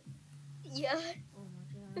idiot? Yeah. Oh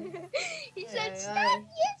my god. He said stop. Hey.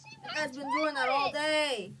 Yes, he I've been doing that all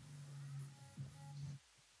day.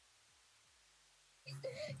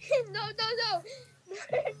 No.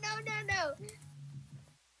 No.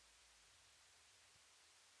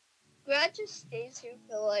 Grad just stays here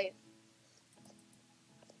for life.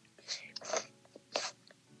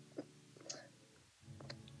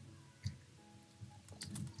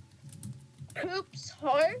 Poops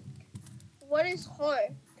heart? What is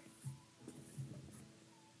heart?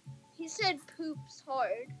 He said poops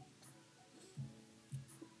hard.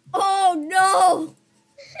 Oh no!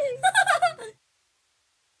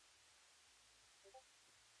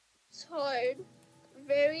 It's hard.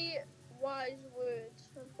 Very wise words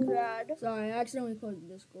from Brad. Sorry, I accidentally closed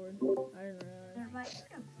Discord. I didn't realize. There might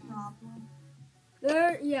be a problem.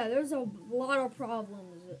 There's a lot of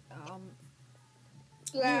problems.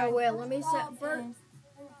 Yeah. Wait, let me set Problem first. is,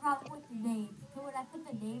 there's a problem with the name. So when I put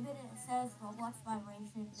the name in, it says Roblox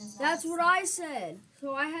vibration. That's what I said.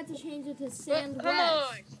 So I had to change it to Come on.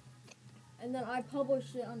 Sandwest. And then I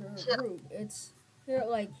published it under a group. It's here.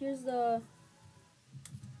 Here's the.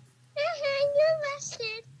 You're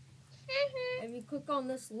arrested. If you click on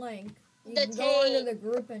this link, you The can go into team. the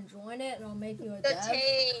group and join it, and I'll make you a The dev.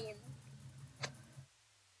 team.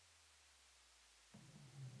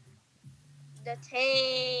 The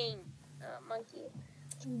team. monkey.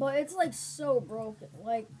 But it's like so broken.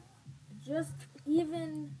 Like, just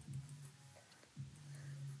even.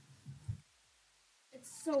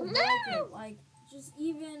 It's so broken. No! Like, just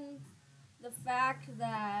even the fact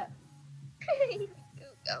that.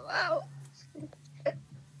 Go out.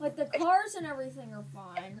 Like, the cars and everything are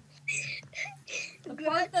fine. The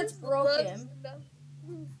part that's broken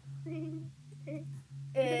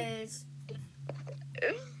is.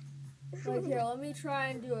 Like, here, let me try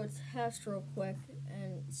and do a test real quick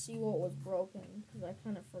and see what was broken, because I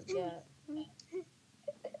kind of forget.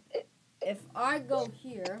 If I go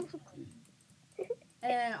here,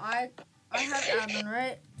 and I have admin,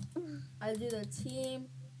 right? I do the team,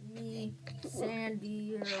 me,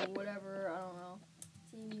 Sandy, or whatever, I don't know.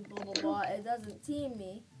 Team me, blah, blah, blah. It doesn't team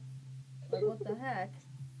me. Like, what the heck?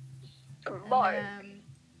 Come on.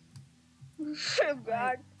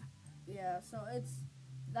 God. Yeah, so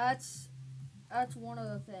that's one of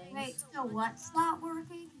the things. Wait, so what's not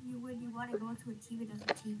working? When you want to go into a team, it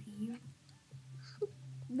doesn't TP you?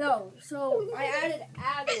 No, so I added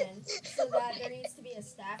admin so that there needs to be a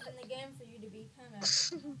staff in the game for you to be kind of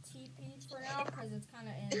TP'd for now, because it's kind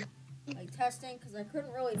of in like testing, because I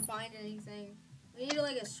couldn't really find anything. We need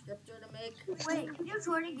like a scripter to make. Wait, can you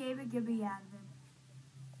join a game and give me admin?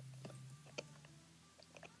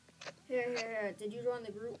 Here. Did you join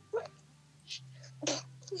the group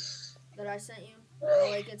that I sent you? Or,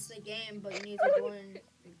 like, it's the game, but you need to join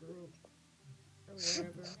the group or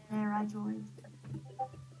whatever. There, I joined.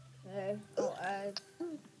 Okay, I'll add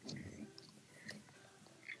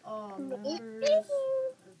members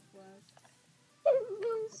request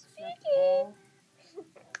accept all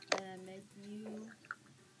and make you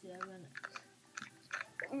Devin.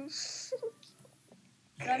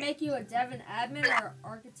 Should I make you a Devin admin or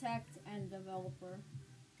architect and developer?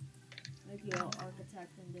 Make you an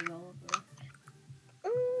architect and developer.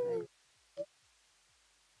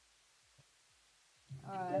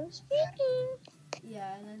 Alright.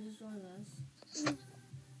 Yeah, and then just join this.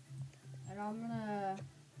 And I'm gonna.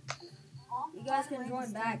 You guys can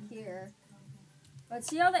join back here. But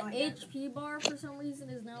see how the HP bar for some reason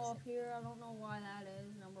is now up here? I don't know why that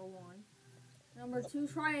is, number one. Number two,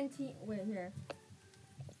 try and wait, here.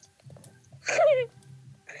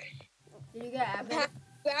 Did you get admin?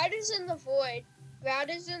 Grad is in the void. Grad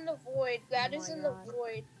is in the void. Grad is in the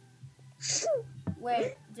void.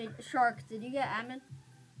 Wait, Shark, did you get admin?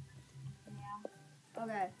 Yeah.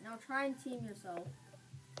 Okay, now try and team yourself.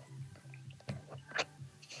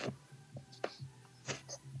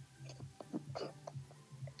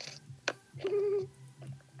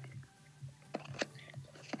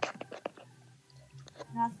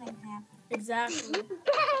 Nothing happened. Exactly.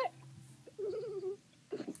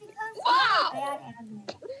 It's because Wow! bad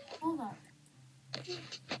admin. Hold up.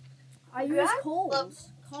 I use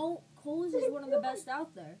Coles. Coles is one of the best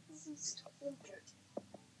out there.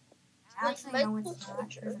 Actually, no, it's not.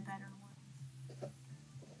 There's a better one.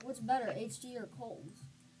 What's better, HD or Coles?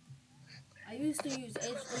 I used to use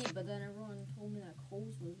HD, but then everyone told me that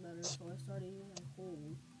Coles was better, so I started using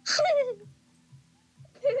Coles.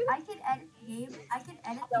 I can edit game. I can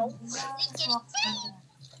edit the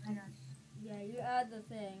email. Yeah, you add the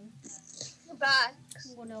thing. Back.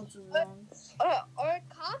 What else is wrong? Are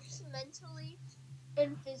cops mentally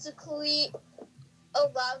and physically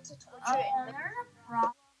allowed to torture? There's a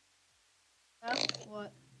problem. Huh?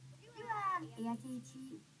 What? Do you have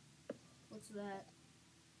anti-cheat? What's that?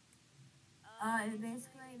 It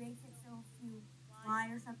basically makes it so if you fly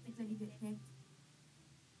or something, then you get kicked.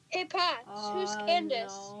 Hey, Pat, who's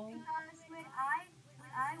Candace? No. Because when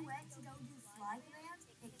I went to go do fly commands,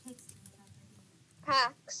 it kicks me or something.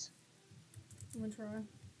 Pax. I'm gonna try.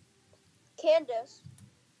 Candace.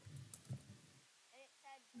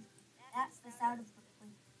 That's the sound of the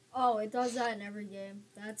plane. Oh, it does that in every game.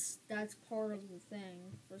 That's part of the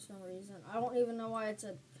thing for some reason. I don't even know why it's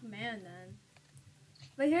a command then.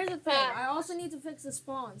 But here's the thing. I also need to fix the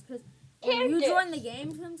spawns, because when you join the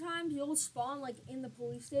game sometimes, you'll spawn like in the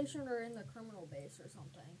police station or in the criminal base or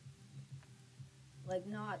something. Like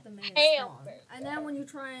not the main spawn. And then when you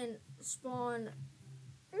try and spawn,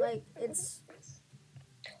 like it's...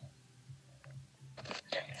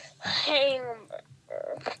 I'm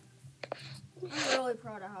really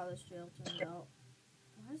proud of how this jail turned out.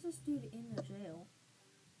 Why is this dude in the jail?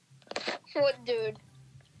 What dude?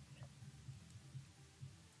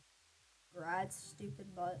 Grad's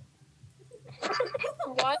stupid butt.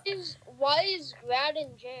 Why is Grad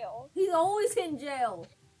in jail? He's always in jail.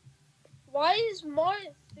 Why is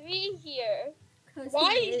Martin 3 here?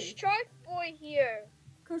 Why is Shark Boy here?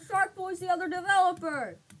 Because Shark Boy's the other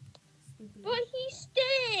developer. Stupid. But he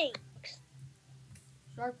stinks.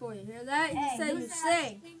 Shark Boy, you hear that? He Hey, said who you said I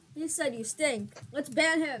stink. stink? He said you stink. Let's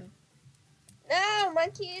ban him. No,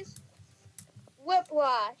 monkeys.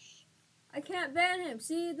 Whiplash. I can't ban him.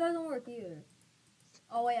 See, it doesn't work either.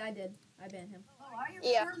 Oh, wait, I did. I banned him. Oh, are you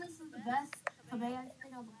Yeah. sure this is the best command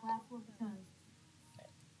thing on the platform? Because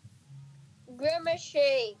Grimace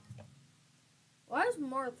shake. Why is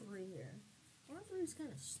Mar 3 here? Mar 3 is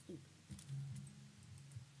kind of stupid.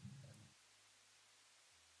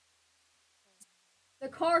 The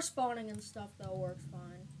car spawning and stuff, though, works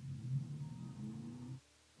fine.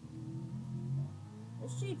 The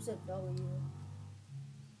sheep's at W.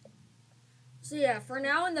 So yeah, for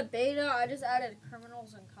now in the beta, I just added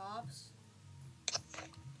criminals and cops.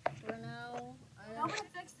 For now, I'm gonna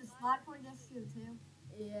fix the slot point issue too.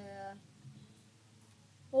 yeah.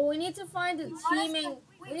 Well, we need to find a teaming.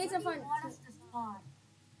 We need to find. Want us to spawn?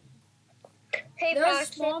 Hey, There's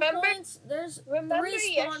Pax, spawn points. There's remember 3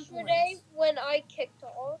 spawn yesterday points. when I kicked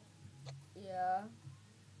off? Yeah.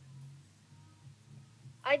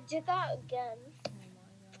 I did that again. Oh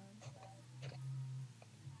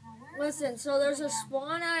my god. Listen, so there's a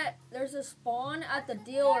spawn at the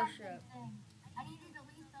dealership. I need to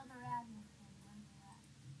delete the other admin thing.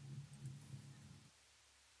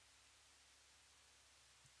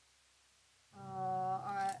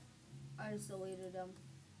 Alright. I just deleted them.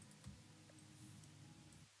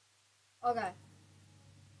 Okay.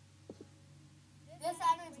 This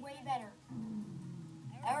admin's way better.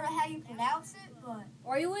 I don't know how you pronounce it, but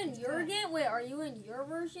Are you in your game? Wait, are you in your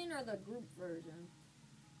version or the group version?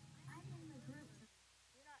 I'm in the group.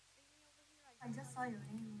 I just saw your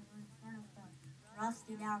name in front of the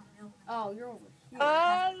rusty down building. Oh, you're over here.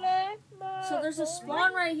 So there's a Oh,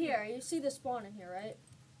 spawn right here. You see the spawn in here, right?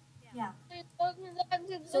 Yeah.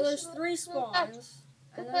 So there's 3 spawns,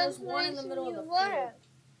 and then there's one in the middle of the field. I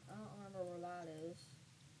don't remember where that is.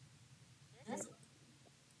 This.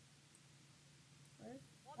 What?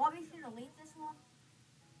 Want me to delete this one?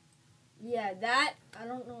 Yeah, that, I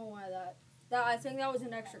don't know why that I think that was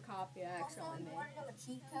an extra copy I Also, accidentally you made. want to know a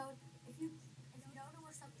cheat code? If you don't know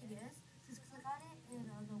where something is, just click on it in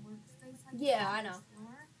the workspace. Like Yeah, I know.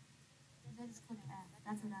 Explorer, and then just click F.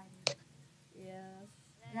 That's what I do. Yeah.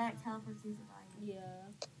 That teleports you to my. Yeah.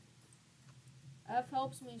 F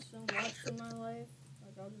helps me so much in my life.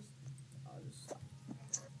 Like, I'll just.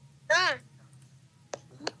 Ah,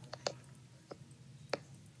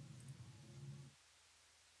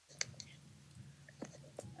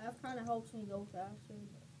 F kind of helps me go faster.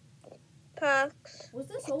 Pax. Was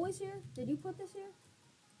this always here? Did you put this here?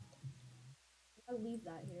 I leave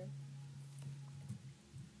that here.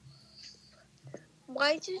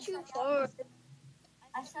 Why did you fall?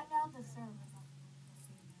 I shut down the server.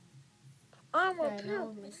 I'm a Okay, now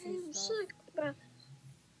pimp. let me see I'm stuff. sick, but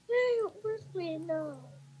they don't work me now.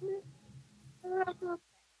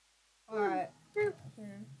 Alright. Here.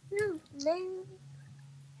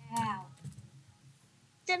 Now.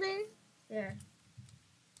 Here.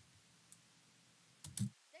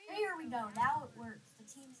 There we go. Now it works. The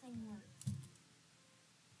team thing works.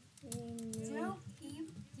 Do.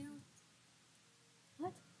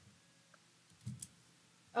 What?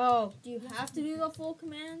 Oh, do you have to do the full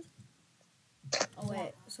command? Oh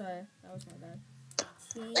wait, sorry, that was my bad.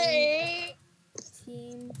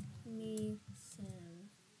 Team me sim.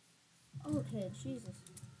 Okay, Jesus.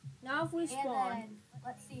 Now if we spawn. And then,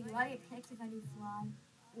 let's see. Do I get kicked if I do fly?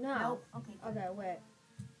 No. Nope. Okay. Okay, wait.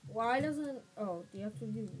 Why doesn't? Oh, do you have to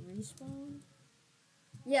do respawn?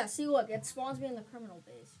 Yeah. See, look, it spawns me in the criminal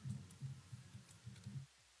base.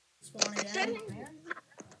 Spawn again.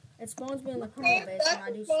 It spawns me in the criminal base, and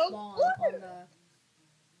I do spawn on the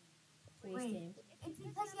police team. It's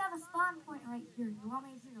because you have a spawn point right here. You want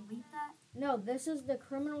me to delete that? No, this is the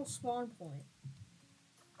criminal spawn point.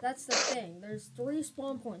 That's the thing. There's 3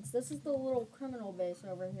 spawn points. This is the little criminal base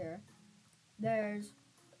over here. There's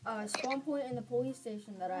a spawn point in the police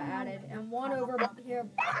station that I added, and one over here,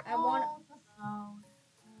 and one.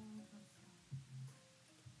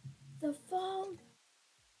 The phone.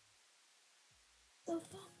 The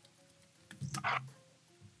phone.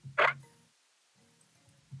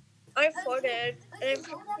 I farted.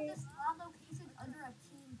 Listen, don't have the spawn location under a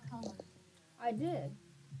team color. I did.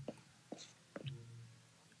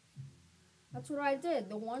 That's what I did.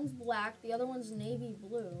 The one's black, the other one's navy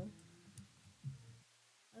blue.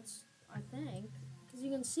 That's, I think, because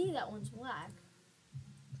you can see that one's black.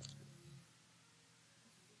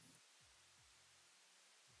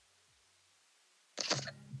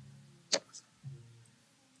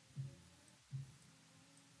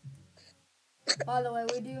 By the way,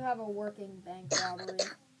 we do have a working bank robbery.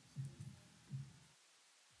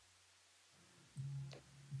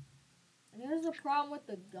 And here's the problem with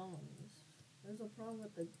the guns. There's a problem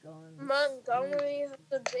with the guns. Montgomery has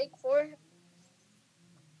the big forehead.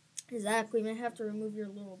 Exactly. You may have to remove your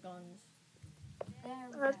little guns. There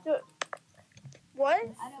we I have go. to. What?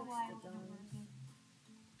 I know why Fix it the wasn't guns. working.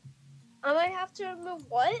 I might have to remove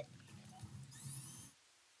what?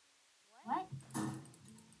 What?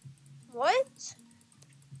 What?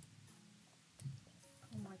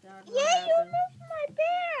 Oh my god, Yeah, what you happened? removed my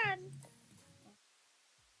band.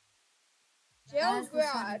 Guys, we'll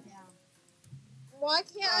shut Jailgrad. it down. Why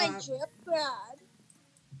can't I jailgrad?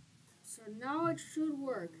 So now it should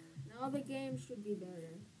work. Now the game should be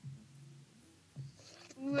better.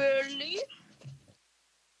 Really?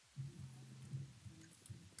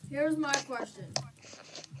 Here's my question.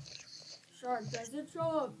 Shark, does it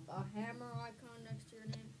show a hammer icon next to your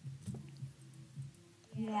name?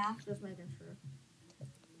 Yeah. Just making sure.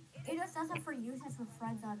 It just doesn't for use it for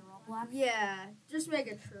friends on Roblox. Yeah, just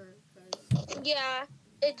making sure. Cause Yeah,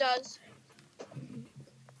 it does.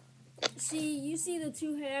 see, you see the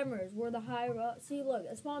two hammers. We're the higher up. See, look,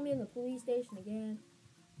 it spawned me in the police station again.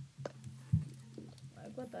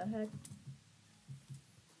 Like, what the heck?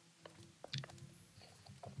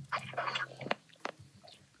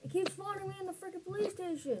 It keeps spawning me in the freaking police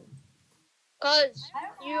station. Cause I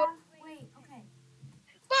don't you. have. Wait, okay.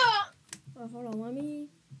 Ah! Oh, hold on, let me.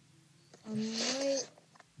 I might.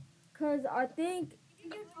 Cause I think.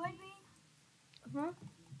 Did you join me? Huh?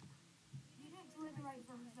 You didn't join the right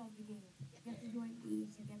version of the game. You have to join me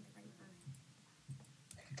to get the right version.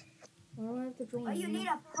 Why do I have to join? But you need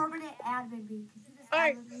a permanent admin because you just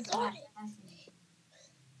Alright, admin me got message.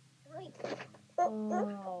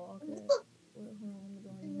 Oh, okay. Wait, hold on, let me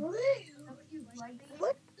join you. So can you join me?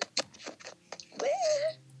 What?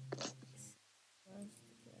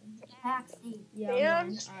 Maxi. Yeah, I'm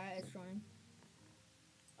joined. Alright, it's joining.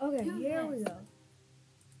 Okay, Do here we this. go.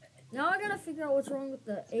 Now I gotta figure out what's wrong with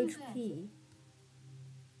the Do HP.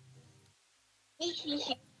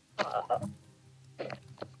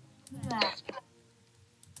 Do that.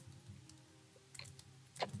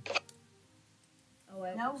 Oh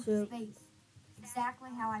wait, No so space. Exactly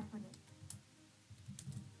how I put it.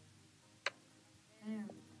 There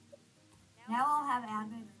we go. Now I'll have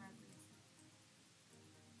admin for everything.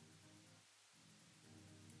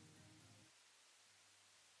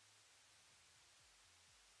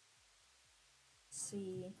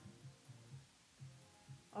 see.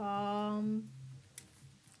 Alright.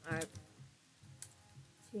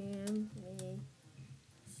 Team me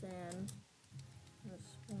San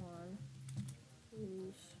respawn.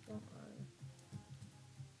 Respawn.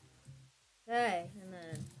 Okay, and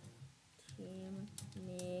then team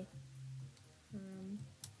me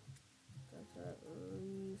that's a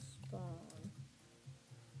respawn.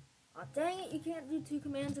 Aw, dang it, you can't do two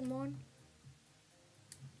commands in one.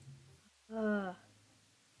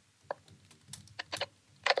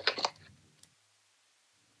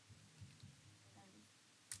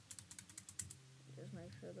 Just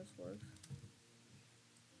make sure this works.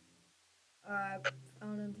 I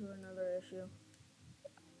found into another issue.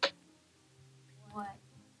 What?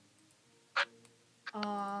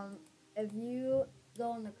 If you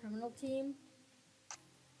go on the criminal team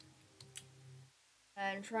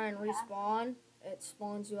and try and respawn, it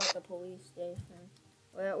spawns you at the police station.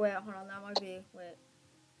 Wait, hold on, that might be, wait.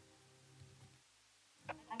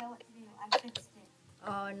 I know what to do. I fixed it.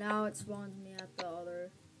 Now it spawns me at the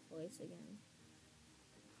other place again.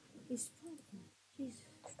 He spawned me. Jesus.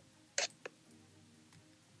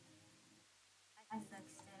 I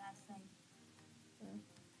fixed it, I think. Yeah.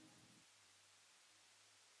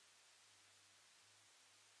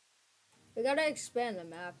 We gotta expand the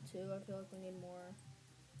map too. I feel like we need more.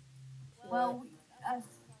 Well, us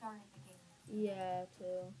starting the game. Yeah,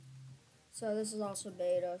 too. So this is also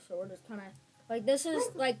beta, so we're just kind of like this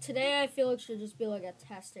is like today. I feel it should just be like a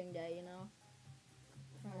testing day, you know,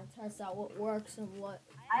 trying to test out what works and what.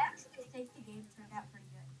 I actually think the game turned out pretty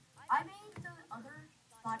good. I made the other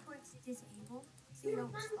spot points disabled, so you don't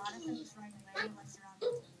spot at them right away unless you're on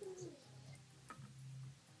the team.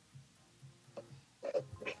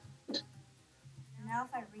 And now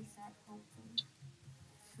if I reset, hopefully,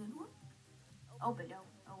 should work. Oh, but no.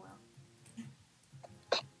 Oh well.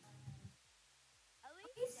 At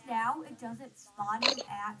least now it doesn't spawn you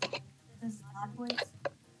at the spawn points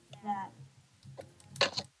that.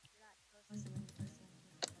 What's the word for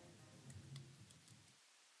saying?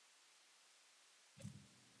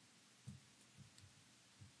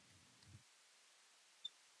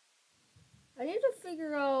 I need to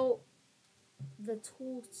figure out the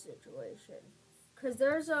tool situation, cause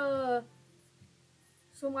there's a.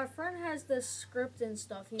 So my friend has this script and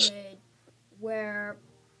stuff he made, where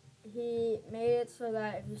he made it so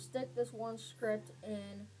that if you stick this one script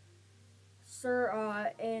in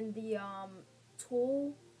in the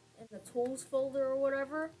tool in the tools folder or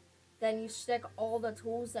whatever, then you stick all the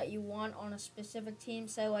tools that you want on a specific team.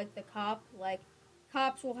 Say like the cop, like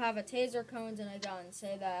cops will have a taser, cones, and a gun.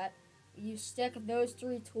 Say that you stick those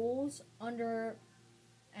three tools under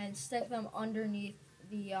and stick them underneath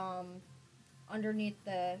the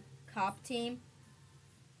cop team,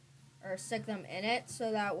 or stick them in it,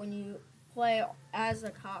 so that when you play as a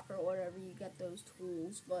cop or whatever, you get those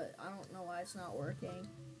tools. But I don't know why it's not working.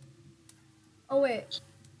 Oh wait,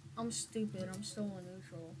 I'm stupid. I'm still in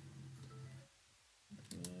neutral.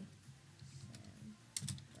 Me, Sam,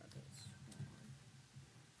 Douglas,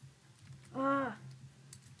 ah,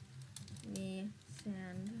 me,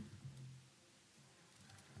 sand,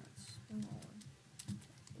 spawn,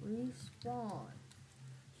 respawn.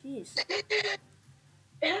 Jeez.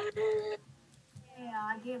 Yeah,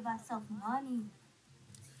 I gave myself money.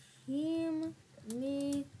 Team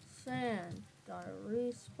me sand. Gotta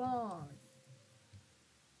respawn.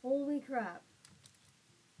 Holy crap.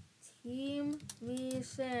 Team me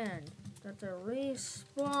sand. Gotta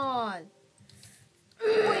respawn.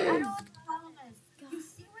 Wait, I know what the problem is. You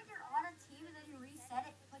see when you're on a team and then you reset it,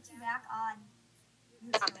 it puts you back on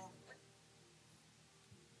neutral.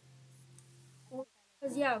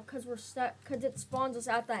 Cause we're stuck. Cause it spawns us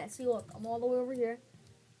at that. See, look, I'm all the way over here.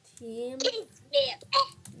 Team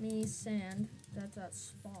me sand. That's at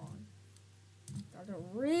spawn. Gotta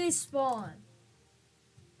respawn.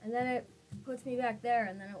 And then it puts me back there,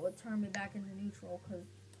 and then it would turn me back into neutral, cause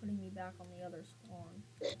putting me back on the other spawn.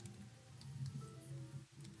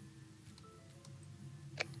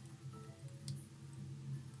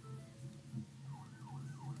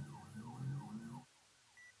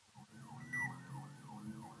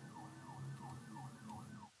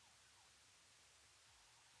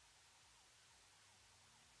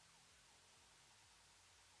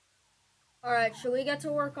 Alright, should we get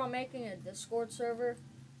to work on making a Discord server?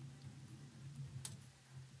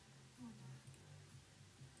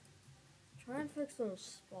 Try and fix those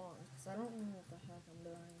spawns, because I don't know what the heck I'm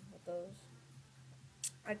doing with those.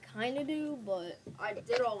 I kind of do, but I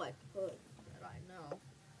did all I could that I know.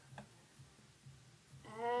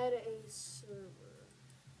 Add a server.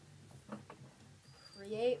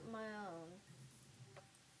 Create my own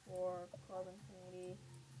for Carbon Community.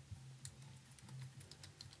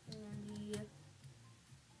 Andy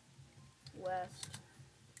West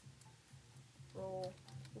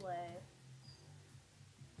Roleplay.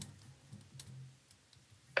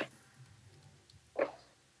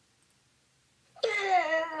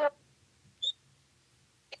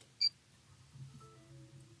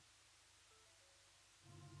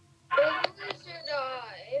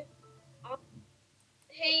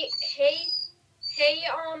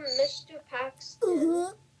 Mr.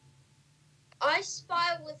 Paxton. I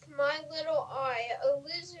spy with my little eye a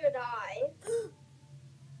lizard eye.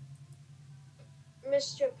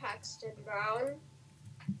 Mr. Paxton Brown.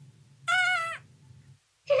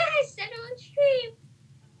 I said on stream.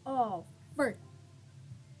 Oh, frick.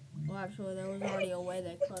 Well, actually, there was already a way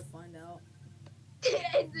they could find out.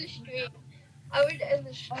 End the stream. I would end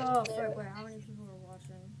the stream. Oh, frick, wait, how many people are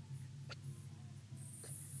watching?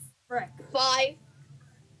 Frick. 5.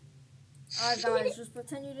 Alright, guys, just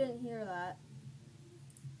pretend you didn't hear that.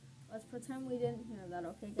 Let's pretend we didn't hear that,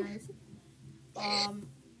 okay, guys?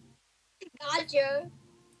 Gotcha.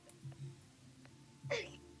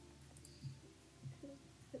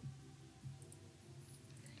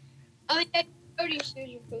 Oh, yeah, already showed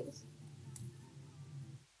your face.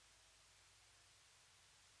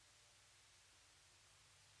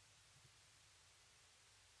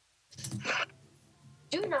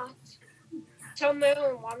 Do not tell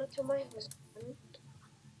marijuana to my husband.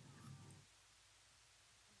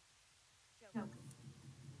 No.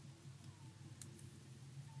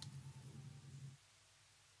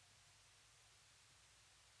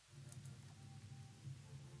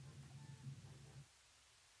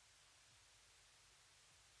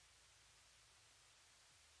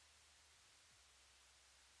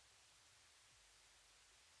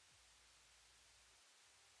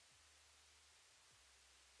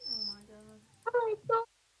 Oh my god. Oh, no.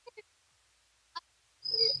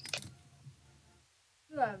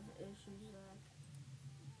 You have issues, Zach.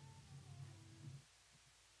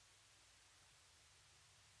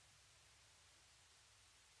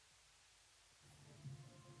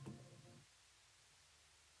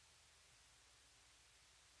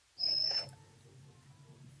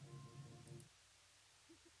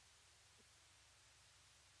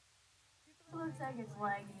 It looks like it's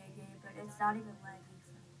laggy again, but it's not even laggy.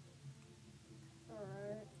 So.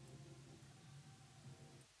 Alright.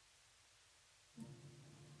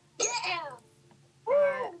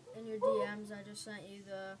 just sent you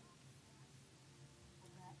the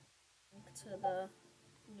link to the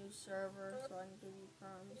new server so I can give you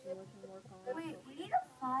perms so we can work on it. Wait, we need to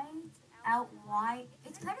find out why.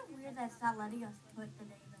 It's kind of weird that it's not letting us put the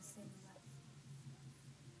name of City West.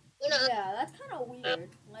 Yeah, that's kind of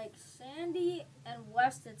weird. Like, Sandy and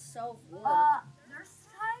West itself work. There's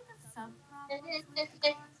kind of some problems with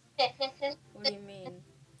it. What do you mean?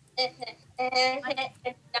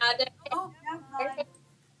 Oh, never mind.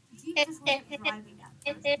 Jeep just wasn't driving at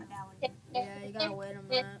first, but now it is. Yeah, you gotta wait a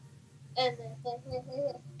minute.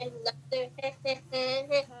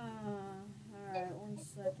 Alright, 1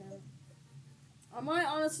 second. I might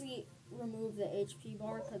honestly remove the HP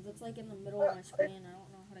bar because it's like in the middle of my screen. I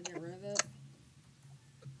don't know how to get rid of it.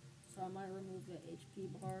 So I might remove the HP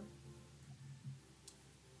bar.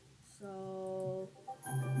 So...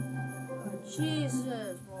 Oh,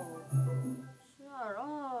 Jesus, bro. Shut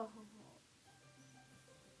up.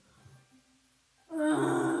 Doing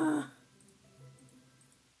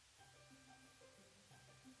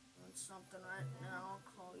something right now. I'll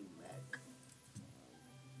call you back.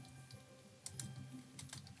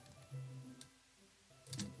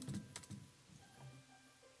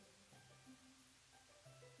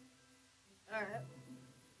 Alright.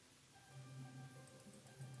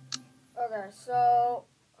 Okay, so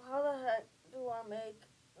how the heck do I make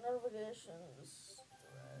notifications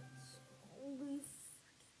threads? Holy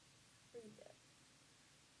fucking read that.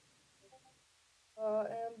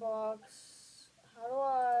 Inbox. How do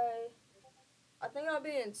I think I'm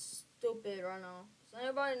being stupid right now. Does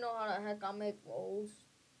anybody know how the heck I make rolls?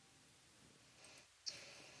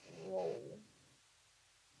 Roll.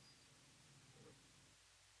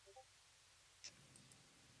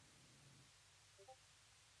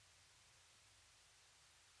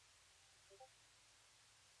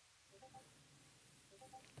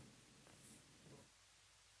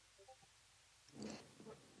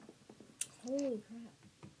 Holy crap.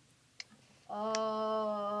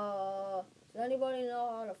 Does anybody know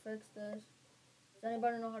how to fix this? Does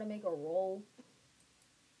anybody know how to make a roll?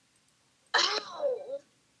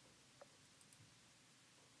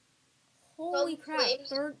 Holy crap,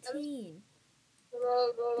 13.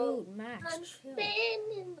 Dude, Max, chill.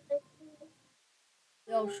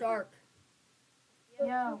 Yo, Shark.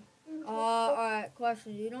 Yo. Alright,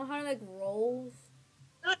 question. Do you know how to make rolls?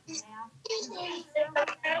 Yeah.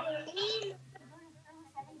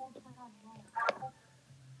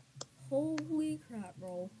 Holy crap,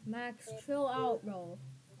 bro. Max, chill out, bro.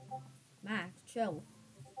 Max, chill.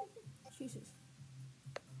 Jesus.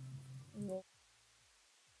 Roll.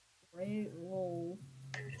 Great roll.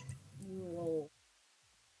 You roll.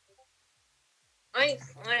 I'm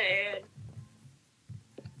glad.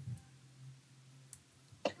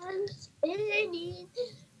 I'm spinning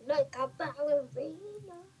like a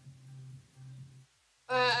ballerina.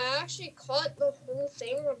 I actually caught the whole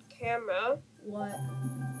thing on camera. What?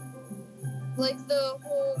 Like the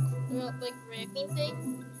whole, like ramming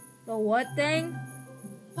thing. The what thing?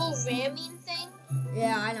 Whole ramming thing.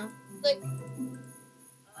 Yeah, I know. Like,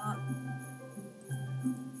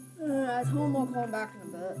 I told him I'll call him back in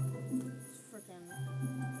a bit. Freaking.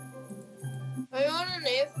 are you on an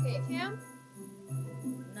AFK cam?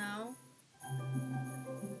 No.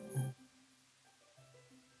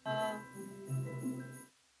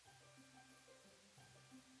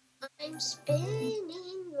 I'm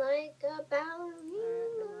spinning like a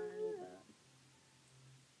ballerina.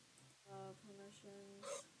 Permissions.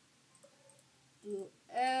 Do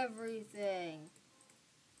everything.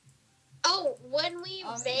 Oh, when we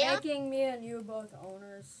I'm van? making me and you both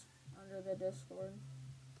owners under the Discord.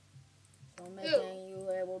 So I'm making you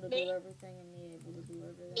able to do everything and me able to do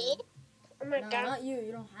everything. Me? Oh my no, god. not you.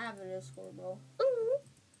 You don't have a Discord, bro.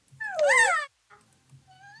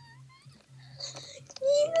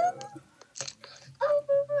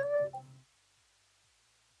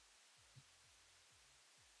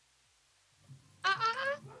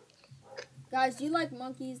 Guys, do you like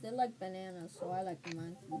monkeys? They like bananas, so I like the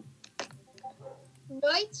monkey.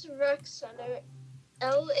 Knights Rec Center,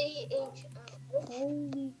 LAHL.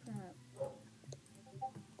 Holy crap.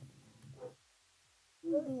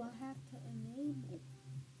 Who do I have to enable?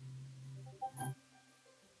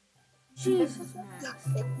 Jesus, Max.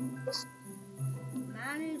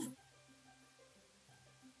 Manage.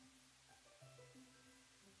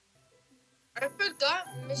 I forgot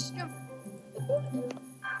Mr.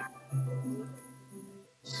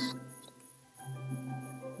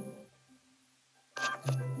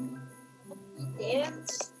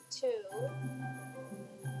 Dance to.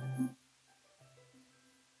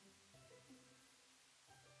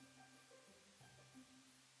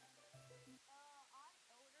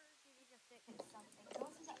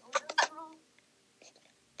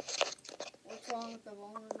 on with the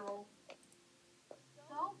bonus roll.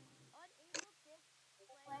 So,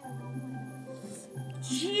 play a roleplay.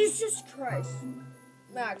 Jesus Christ.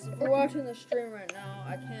 Max, if you're watching the stream right now,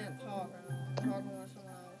 I can't talk right now. I'm talking with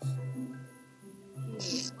someone else.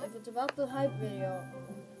 Jesus. If it's about the hype video.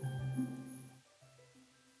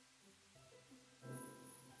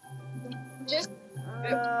 Just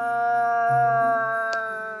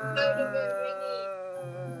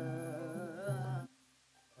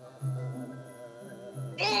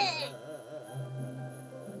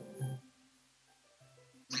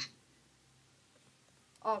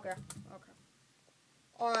Okay, okay.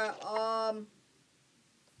 Alright,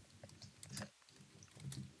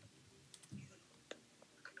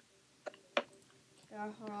 yeah,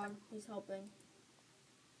 hold on, he's helping.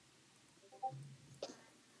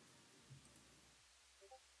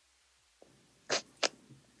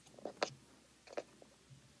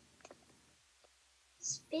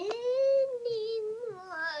 spinning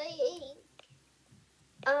like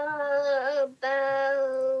a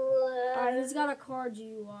bell. Alright, he's got a car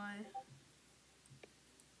GUI.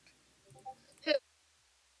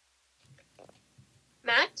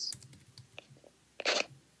 Max?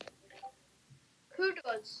 Who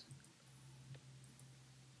does?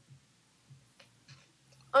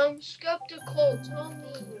 I'm skeptical. Tell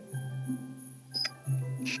me.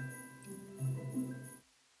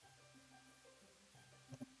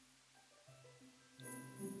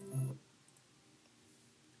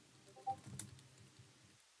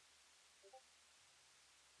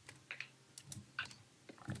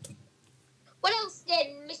 What else did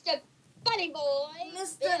Mr. Bunny Boy?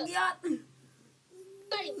 Mr. Yacht!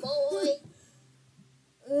 Bunny Boy.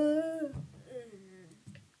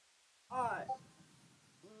 Alright.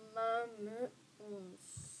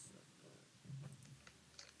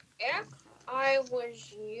 If I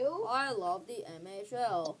was you, I love the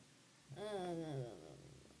MHL.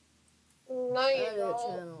 no, you Edit don't.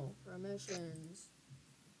 channel. Permissions.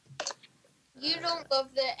 You don't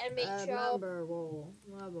love the Add MHL. member role.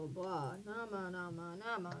 Blah blah blah. Nama nama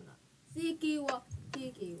nama na. Sikiwa.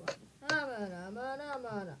 Kikiwa. Nama nama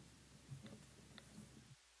nama na.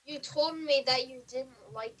 You told me that you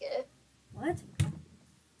didn't like it. What?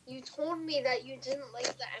 You told me that you didn't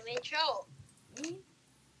like the MHL. Me?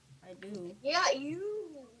 I do. Yeah,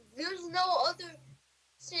 you. There's no other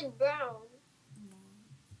Sin Brown.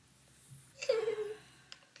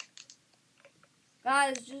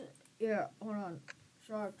 Guys, just yeah. Hold on.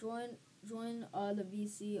 Sharp, join the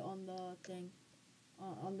VC on the thing,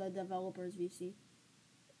 on the developers VC,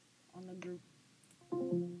 on the group.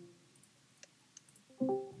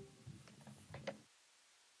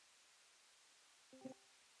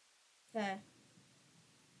 Okay.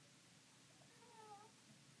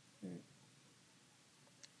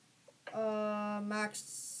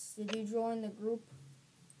 Max, did you join the group?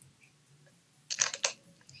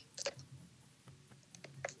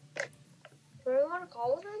 What do you want to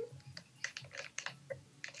call them?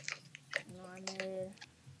 No, I made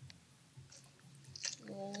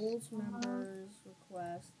roles, members,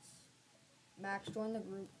 requests. Max, join the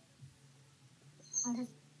group. I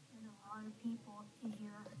just there's a lot of people here, and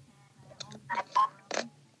I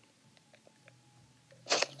hope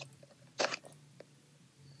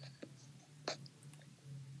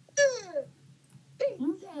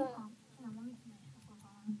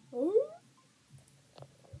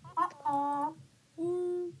Uh-oh.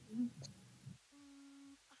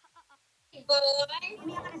 Boy. Maybe I'm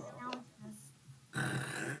gonna announce this.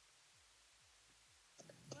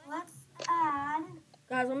 Let's add.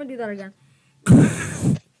 Guys, I'm gonna do that again.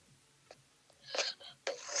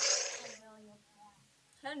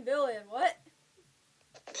 10 billion, what?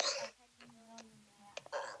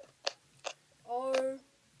 Or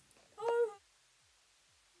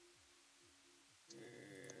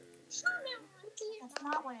That's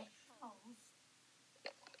not what it shows.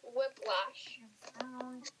 Whiplash. I don't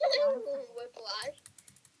know. Whiplash.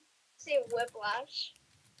 Say whiplash.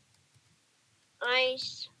 I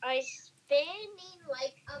spinning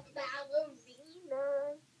like a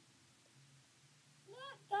ballerina.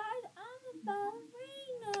 guys, I'm a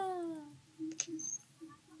ballerina.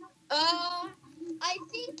 I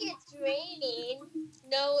think it's raining.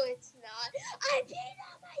 No, it's not. I peed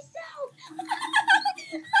on myself.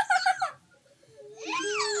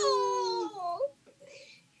 Ew!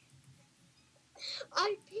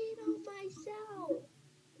 I peed on myself.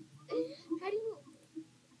 How do you?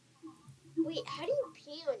 Wait, how do you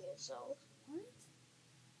pee on yourself? What?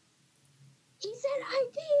 He said I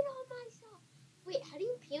peed on myself. Wait, how do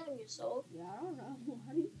you pee on yourself? Yeah, I don't know.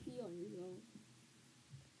 How do you pee on yourself?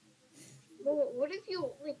 Well, what if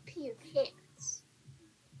you like pee your pants?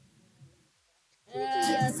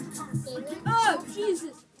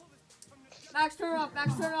 turn off.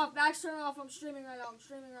 Max, turn off. Max, turn off. I'm streaming right now. I'm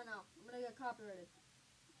gonna get copyrighted.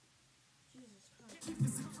 Jesus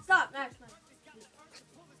Christ. Stop, Max.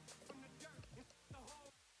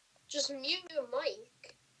 Just mute your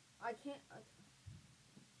mic. I can't.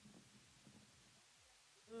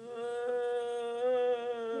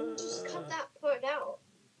 Just cut that part out.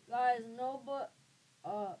 Guys, no, but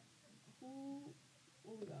who?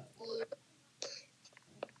 What we got?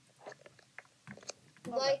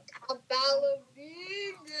 Like a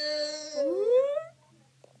ballerina.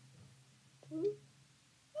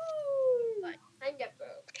 But kind of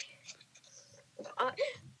broke.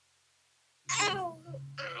 Ow!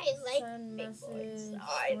 I like Send big boys. message,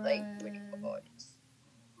 I like big boys.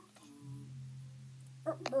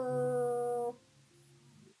 My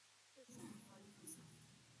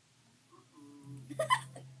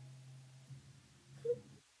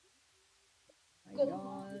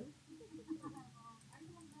God.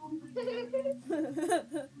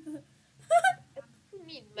 You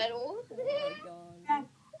mean metal? Oh my God.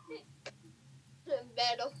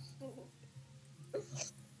 Metal.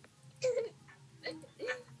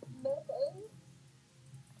 Metal.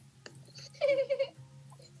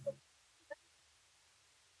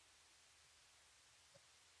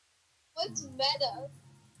 What's meta?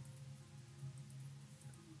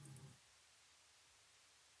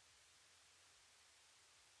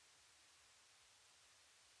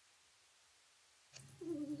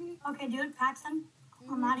 Okay, dude, Paxton,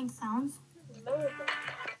 I'm adding sounds. Meta.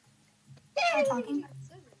 Start talking.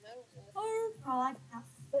 Says metal. Oh, I can't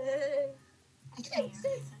hear It you.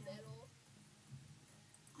 says metal.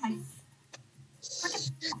 I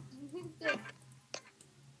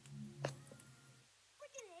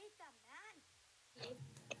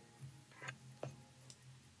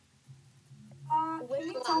can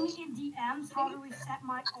you tell me in DMs how to reset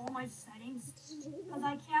all my settings? Because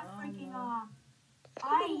I can't freaking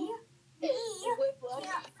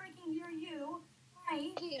can't freaking hear you.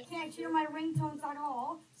 I can't hear my ringtones at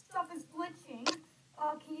all. Stuff is glitching.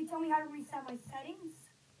 Can you tell me how to reset my settings?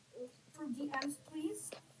 For DMs, please.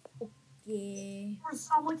 Yeah. Or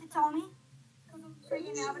someone to tell me. Because I'm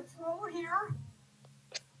freaking out of trouble here.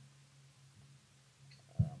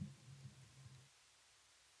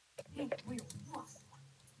 It will rust.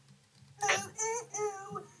 Ooh, ooh,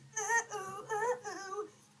 ooh, ooh, ooh, ooh.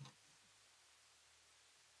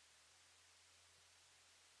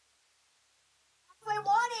 I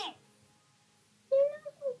want it.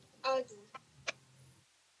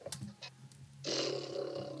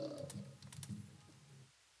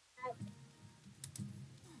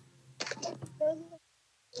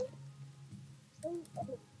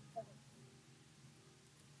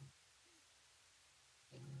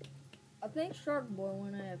 I think Shark Boy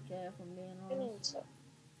went AFK if I'm being honest.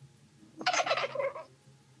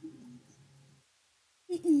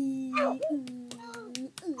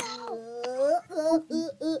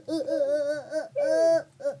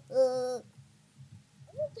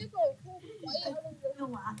 You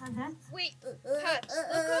laugh at that? Wait, Pat,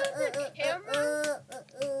 look at the camera.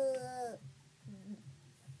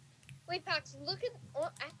 Wait, Pax, look at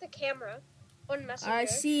the camera on Messenger. I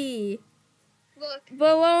see. Look.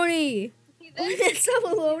 Baloney. See When this? it's a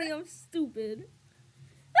baloney, I'm stupid.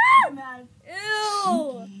 I'm mad.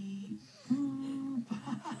 Ew.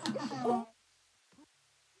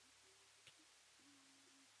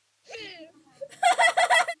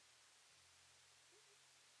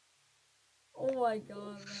 Oh my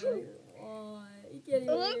God, man. Why? You can't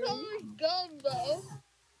even Look hear how me. much gum, though.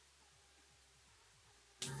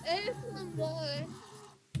 ASMR.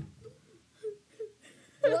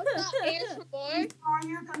 Look at ASMR. On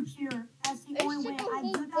your computer. That's the only way. I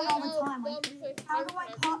do that all the time. Like, how do I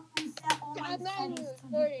reset all my settings to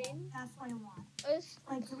default? That's what I want.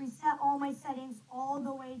 Like to reset all my settings all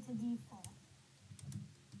the way to default.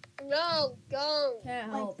 No, go.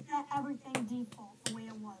 Can't Like help. set everything default the way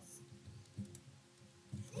it was.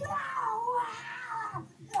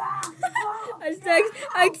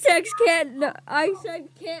 I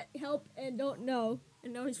said can't help and don't know.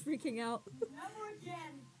 And now he's freaking out. Never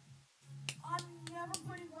again. I'm never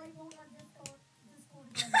putting white vote on Discord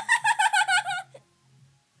again.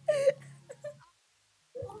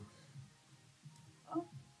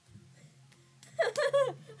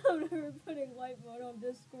 I'm never putting white mode on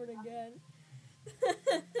Discord again.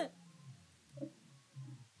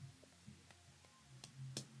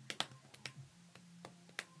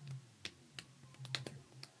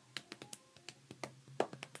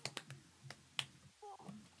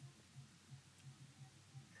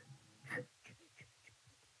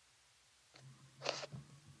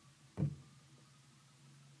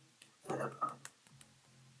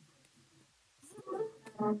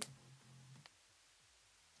 What?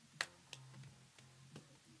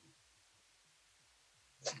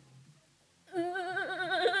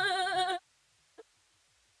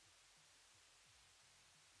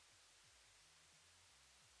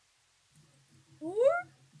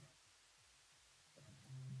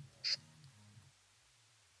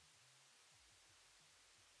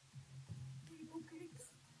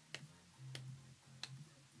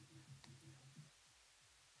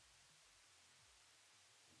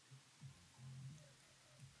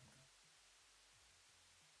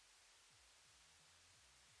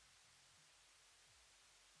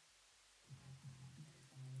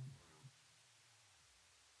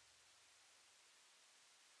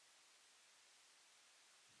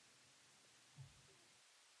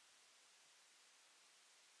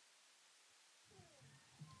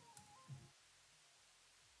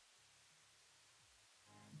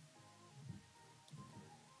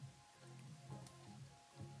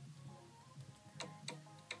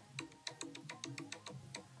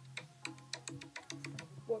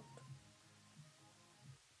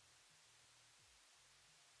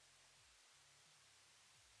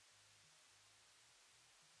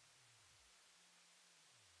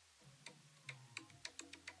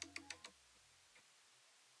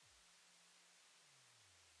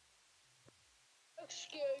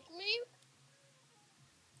 Excuse me?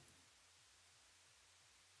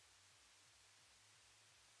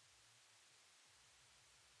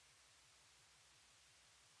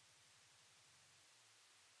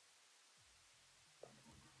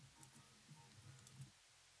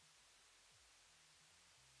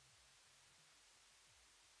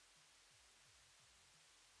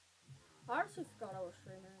 I honestly forgot I was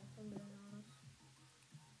streaming, if I'm being honest.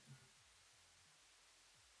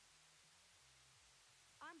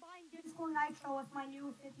 I'm buying Discord Nitro with my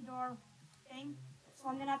new $50 thing, so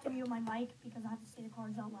I'm gonna have to mute my mic because I have to say the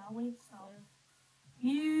cards out loudly. So,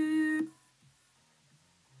 you.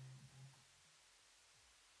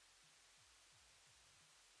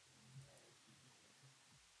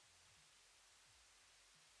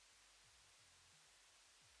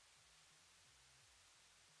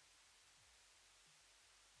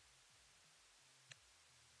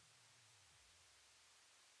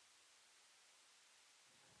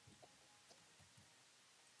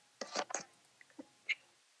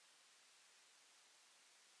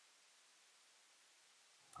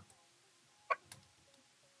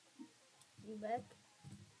 You back?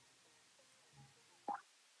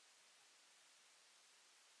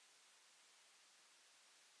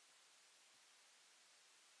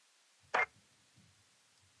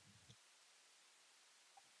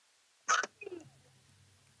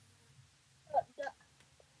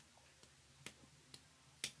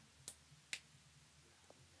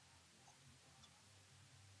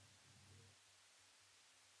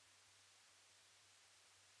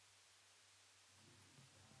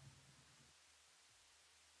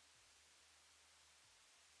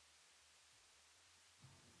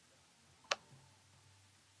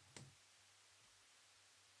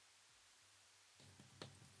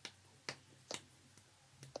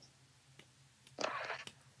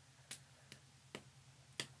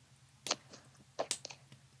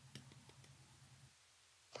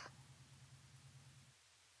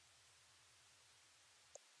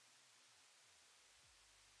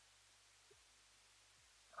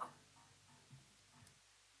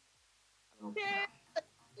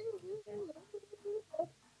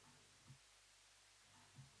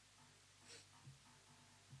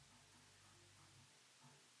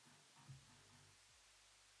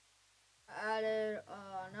 Added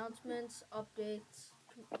announcements, updates,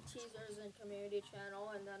 teasers, and community channel.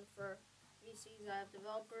 And then for VCs, I have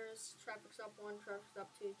developers, Traffic's Up 1, Traffic's Up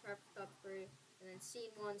 2, Traffic's Up 3, and then Scene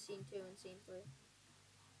 1, Scene 2, and Scene 3.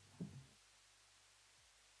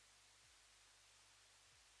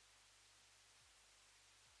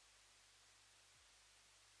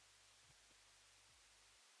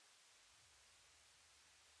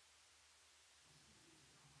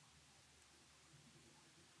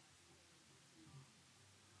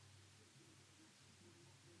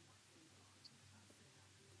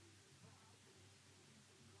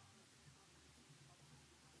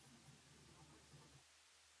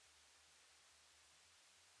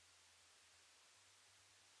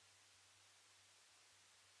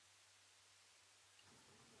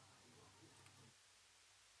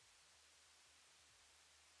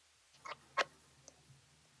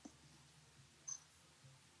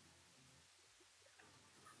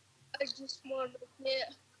 I just want to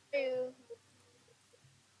get you.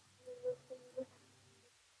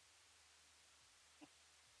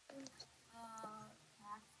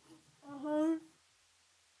 Taxi.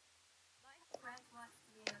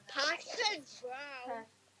 Paxton Brown.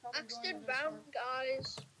 Paxton Brown,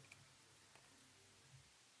 guys.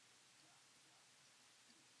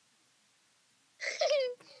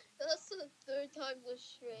 That's the third time this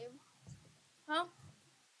stream. Huh?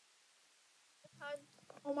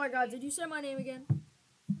 Oh my god, did you say my name again?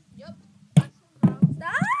 Yep. Paxton Brown.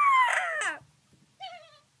 Stop!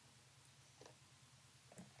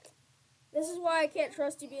 This is why I can't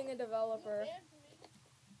trust you being a developer.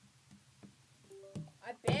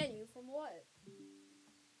 I ban you from what?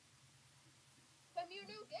 From your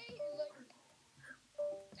new game.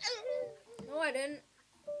 Like... No, I didn't.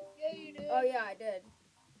 Yeah, you did. Oh yeah, I did.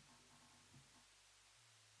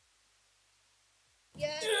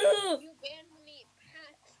 Yeah, you banned me,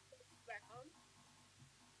 Paxton Brown.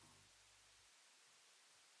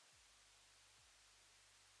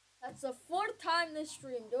 That's the 4th time this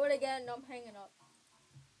stream. Do it again and I'm hanging up.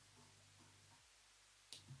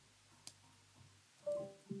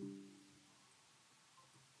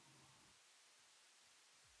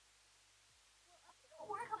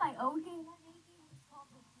 Work on my own game or anything. It's called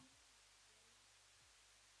the team.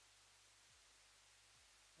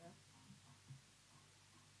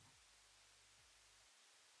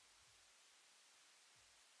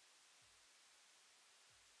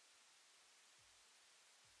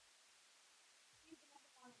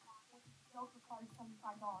 Joker card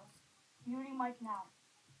 $75. Muting mic now.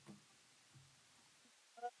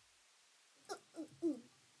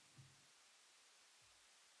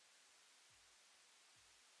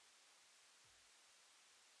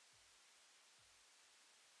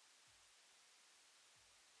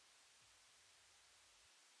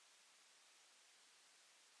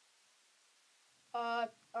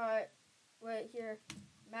 Alright. Wait, here.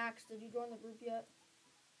 Max, did you join the group yet?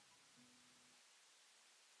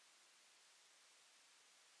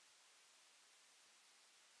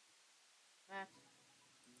 Max.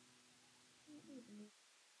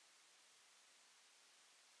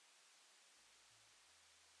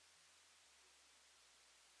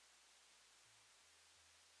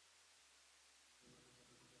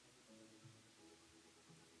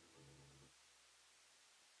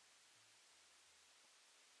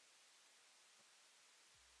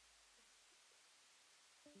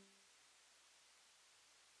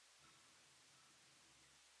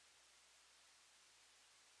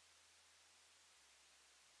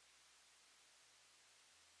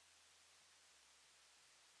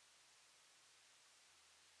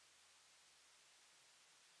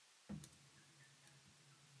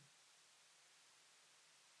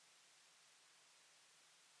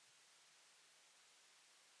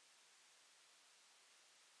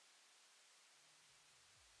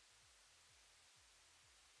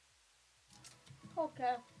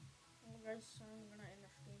 Okay. Well, guys, I'm gonna